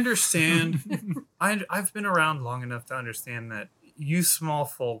 I understand. I've been around long enough to understand that you small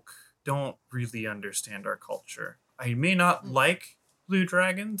folk don't really understand our culture. I may not like blue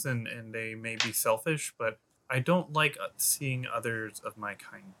dragons, and they may be selfish, but I don't like seeing others of my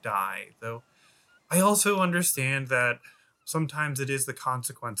kind die, though I also understand that sometimes it is the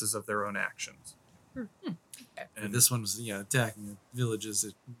consequences of their own actions. And this one was attacking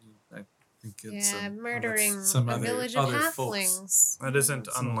villages. I think it's murdering some a other, village of other folks. halflings. That isn't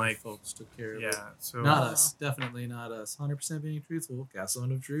Some other unlike, folks took care of it. yeah. So Not us. Definitely not us. 100% being truthful. Cast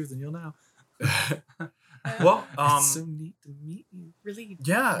one of truth, and you'll know. well, It's so neat to meet you. Really?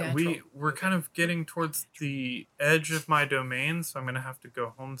 yeah, natural. we're kind of getting towards the edge of my domain, so I'm gonna have to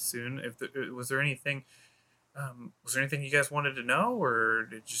go home soon. Was there anything you guys wanted to know, or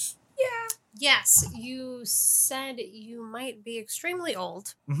did just Yes, you said you might be extremely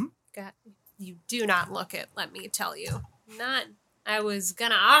old. Mhm. You do not look it, let me tell you. Not. I was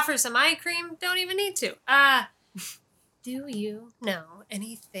gonna offer some eye cream. Don't even need to. Do you know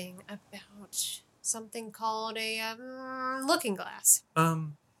anything about something called a looking glass?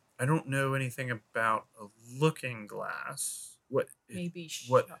 I don't know anything about a looking glass. Maybe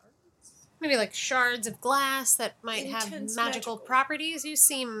what- shards? Maybe like shards of glass that might have Intense magical magical. properties. You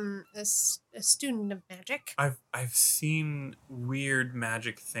seem a student of magic. I've seen weird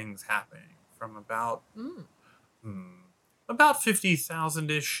magic things happening from about about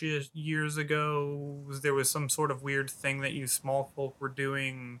 50,000-ish years ago. There was some sort of weird thing that you small folk were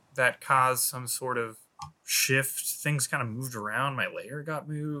doing that caused some sort of shift. Things kind of moved around. My layer got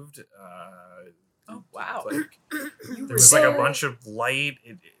moved. Oh, wow. Like, You there were was like a So- bunch of light.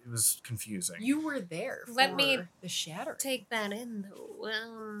 It was confusing. You were there. Let me for the shattering. Take that in though.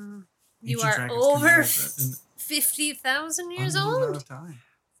 You Ancient are dragons can over live in 50,000 years unknown amount old. of time.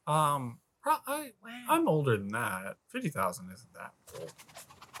 Wow. I'm older than that. 50,000 isn't that old.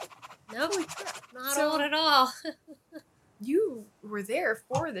 Nope, not So- old at all. You were there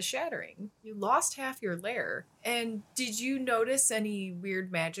for the shattering. You lost half your lair. And did you notice any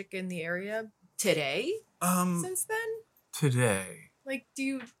weird magic in the area today since then? Today. Like, do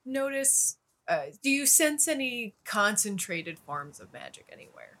you notice, do you sense any concentrated forms of magic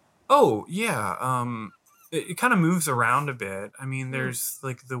anywhere? Oh, yeah. It kind of moves around a bit. I mean, there's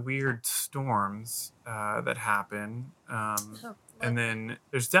like the weird storms that happen. And then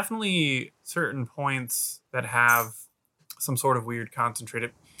there's definitely certain points that have some sort of weird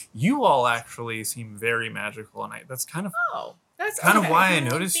concentrated. You all actually seem very magical, and that's kind of Oh, that's kind of okay. why I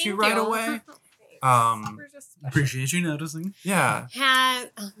noticed you right you. away. We're just special. Appreciate you noticing. Yeah.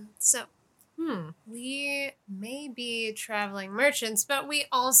 So Hmm. we may be traveling merchants, but we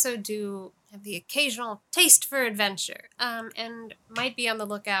also do have the occasional taste for adventure. And might be on the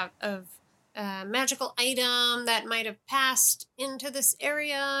lookout of a magical item that might have passed into this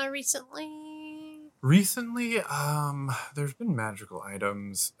area recently. Recently, there's been magical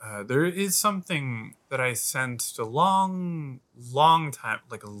items. There is something that I sensed a long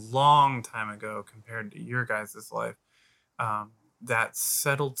time ago compared to your guys' life, that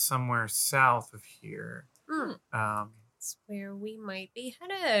settled somewhere south of here. That's where we might be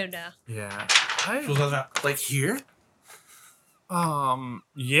headed. Yeah. Like here?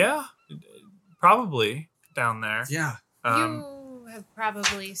 Yeah, probably down there. Yeah. You have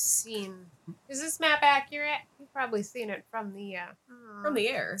probably seen. Is this map accurate? You've probably seen it from the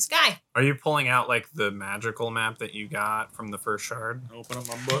air. sky. Are you pulling out like the magical map that you got from the first shard? Open up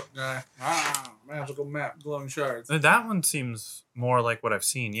my book, guy. Magical map, glowing shards. That one seems more like what I've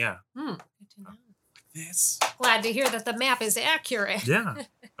seen, yeah. Good to know. This. Glad to hear that the map is accurate. Yeah.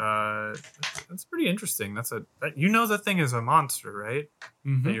 That's pretty interesting. You know that thing is a monster, right?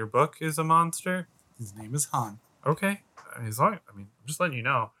 Mhm. That your book is a monster. His name is Han. Okay, I'm just letting you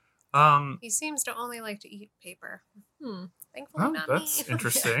know. He seems to only like to eat paper. Hmm. Thankfully, Oh, not that's me.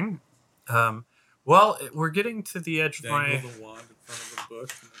 interesting. Well, we're getting to the edge of my. Dangle the wand in front of the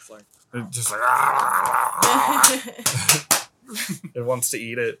book, and it's like, Just like it wants to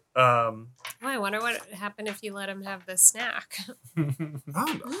eat it. Oh, I wonder what would happen if you let him have the snack. It's I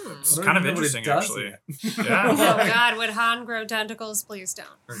don't kind of even know what it interesting, does actually. yet. Yeah. Oh God, would Han grow tentacles? Please don't.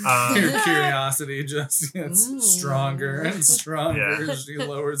 Your curiosity just gets stronger and stronger Yeah. as she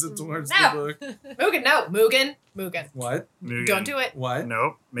lowers it towards No. the book. Mugen, no, Mugen. What? Mugen. Don't do it. What?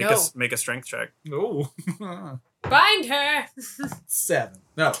 Nope. No. Make a strength check. No. Bind her. 7.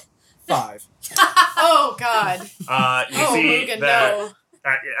 No. 5. Oh God. You Oh see Mugen, that no.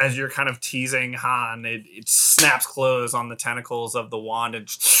 as you're kind of teasing Han, it snaps closed on the tentacles of the wand and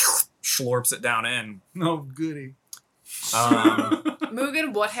slurps it down in. No goody.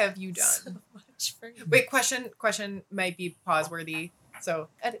 Mugen, what have you done? Much for you. Wait, question might be pause worthy. So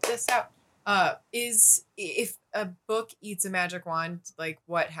edit this out. Is if a book eats a magic wand, like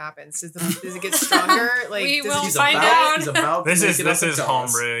what happens? Does it get stronger? Like We does will it He's find about, out. He's about This to is make it up and tell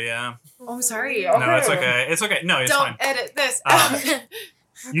us. homebrew, yeah. Oh, sorry. No, it's okay. It's okay. No, it's Don't fine. edit this.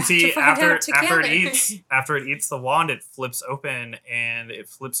 You About see, to find after out after it together. eats the wand, it flips open and it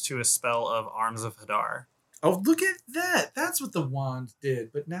flips to a spell of Arms of Hadar. Oh, look at that. That's what the wand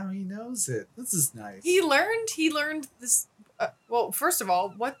did, but now he knows it. This is nice. He learned this. Well, first of all,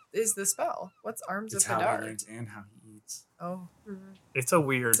 what is the spell? What's Arms It's of how he Hadar? learns and how he eats. Oh, It's a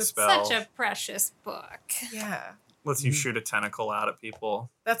weird It's spell. Such a precious book. yeah. Lets you shoot a tentacle out at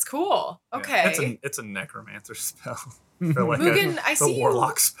people. That's cool. Yeah. Okay. It's a necromancer spell. Or like Mugen, I the see you.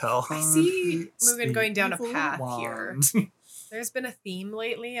 warlock spell. I see It's Mugen the going down a evil path wand. There's been a theme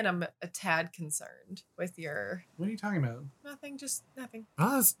lately, and I'm a tad concerned with your What are you talking about? nothing. Just nothing.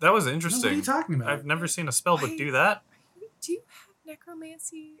 Oh, that was No, what are interesting. you talking about? I've never seen a spell book I- do that. Do you have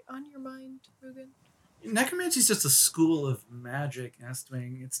necromancy on your mind, Mugen? Necromancy is just a school of magic,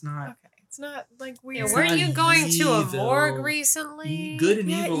 Estwing. It's not Okay, it's not like Yeah, weird. It's weren't not you going to a evil. morgue recently? good and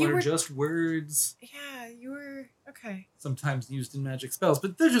Yeah, evil you are were- just words, Yeah, you were okay. sometimes used in magic spells,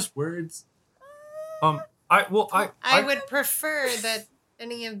 but they're just words. I would prefer that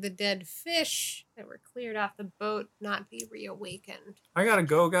any of the dead fish that were cleared off the boat not be reawakened. I gotta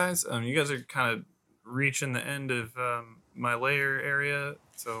go, guys. You guys are kind of reaching the end of my lair area,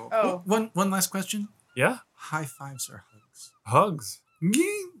 so Oh, One last question. yeah, High fives or hugs? hugs.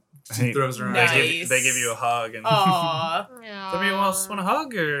 She Hey, throws her arms. Nice. They give you a hug, and aw. somebody else want a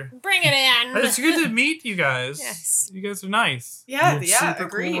hug, or Bring it in. it's good to meet you guys. Yes. You guys are nice. Yeah, You're yeah, super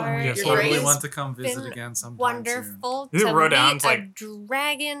agreed. cool. You're We Yes, great. totally great. want to come visit Been again sometime Wonderful Is it to Rodin's, meet like- a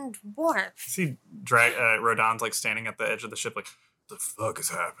dragon dwarf. See, Rodon's like standing at the edge of the ship, like, the fuck is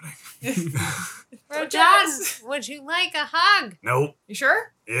happening? Rodon, would you like a hug? Nope. You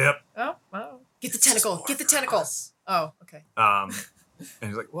sure? Yep. Oh, wow. Get the It's just tentacle. more Get the for tentacle. us. Oh, okay.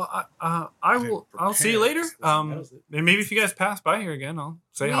 And he's like, well, I will. I'll see you later. And maybe if you guys pass by here again, I'll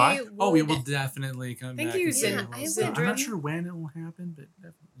say hi. Oh, we would- will definitely come Thank back. you, and say Zin- hello. I So would. I'm not sure when it will happen, but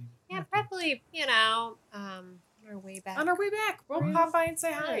definitely. Yeah, probably, on our way back. On our way back, we'll Yeah. pop by and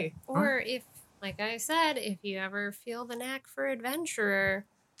say hi. Or if, like I said, if you ever feel the knack for adventure,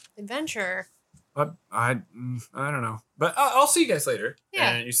 But I don't know. But I'll see you guys later. Yeah.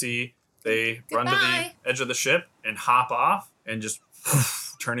 And you see they run to Goodbye. the edge of the ship and hop off and just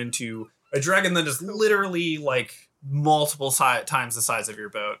turn into a dragon that is literally like multiple times the size of your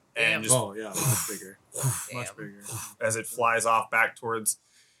boat, and Damn. just Oh yeah, much bigger, much Damn. bigger. as it flies off back towards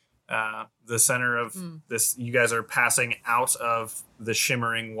the center of this. You guys are passing out of the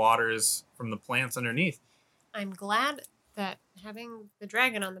shimmering waters from the plants underneath. I'm glad that having the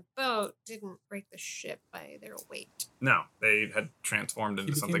dragon on the boat didn't break the ship by their weight. No, they had transformed He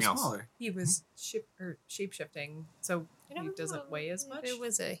into became something else. smaller. He was shape shifting, so I he don't doesn't know weigh as if much. It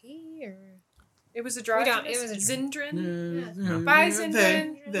was a he or It was a We dragon. don't- it was a Zindrin. Yeah. Bye, They,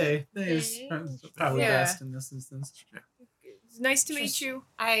 Zindrin. they is They. probably Yeah. best in this instance. It's nice to meet you.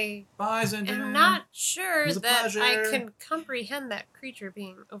 I Bye, Zindran. am not sure It was a that I pleasure. can comprehend that creature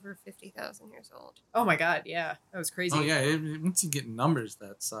being over 50,000 years old. Oh my god, yeah, that was crazy. Oh yeah, once you get numbers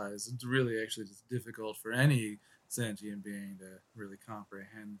that size, it's really actually just difficult for any sentient being to really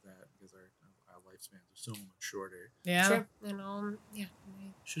comprehend that because our lifespans are so much shorter. Yeah. True. And yeah.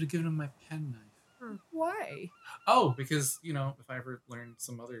 Should have given him my pen knife. Why? Oh, because if I ever learned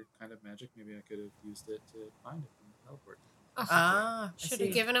some other kind of magic, maybe I could have used it to find it and teleport. Oh, Ah, I should see.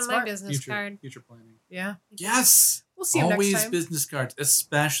 have given him my Smart. business card. Future planning. Yeah. Yes. We'll see you Always next time. business cards,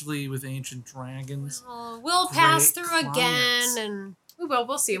 especially with ancient dragons. We'll pass Great through again, clients. and We will.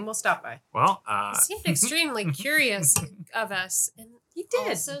 We'll see him. We'll stop by. Well, he seemed extremely curious of us, and He did.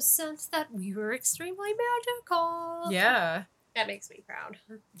 also sensed that we were extremely magical. Yeah. That makes me proud.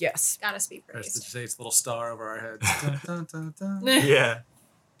 Yes. Gotta be Or as to praised. say, it's a little star over our heads. Dun, dun, dun, dun. yeah.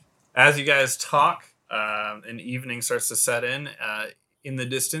 As you guys talk, an evening starts to set in the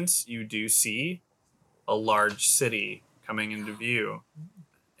distance, you do see a large city coming into view.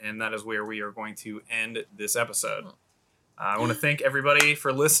 And that is where we are going to end this episode. I want to thank everybody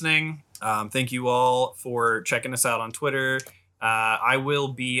for listening. Thank you all for checking us out on Twitter. I will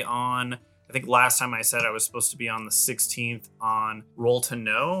be on, I think last time I said I was supposed to be on the 16th on Roll to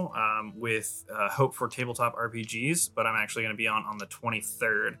Know with Hope for Tabletop RPGs, but I'm actually going to be on the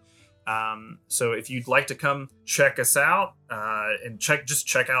 23rd. So if you'd like to come check us out and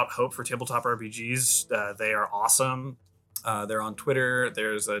check out Hope for Tabletop RPGs, they are awesome. They're on Twitter.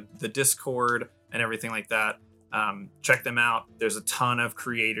 There's the Discord and everything like that. Check them out. There's a ton of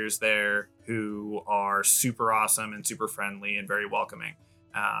creators there who are super awesome and super friendly and very welcoming.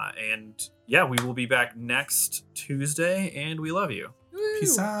 And yeah, we will be back next Tuesday, and we love you.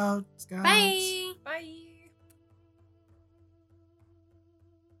 Peace out, guys. Bye. Bye.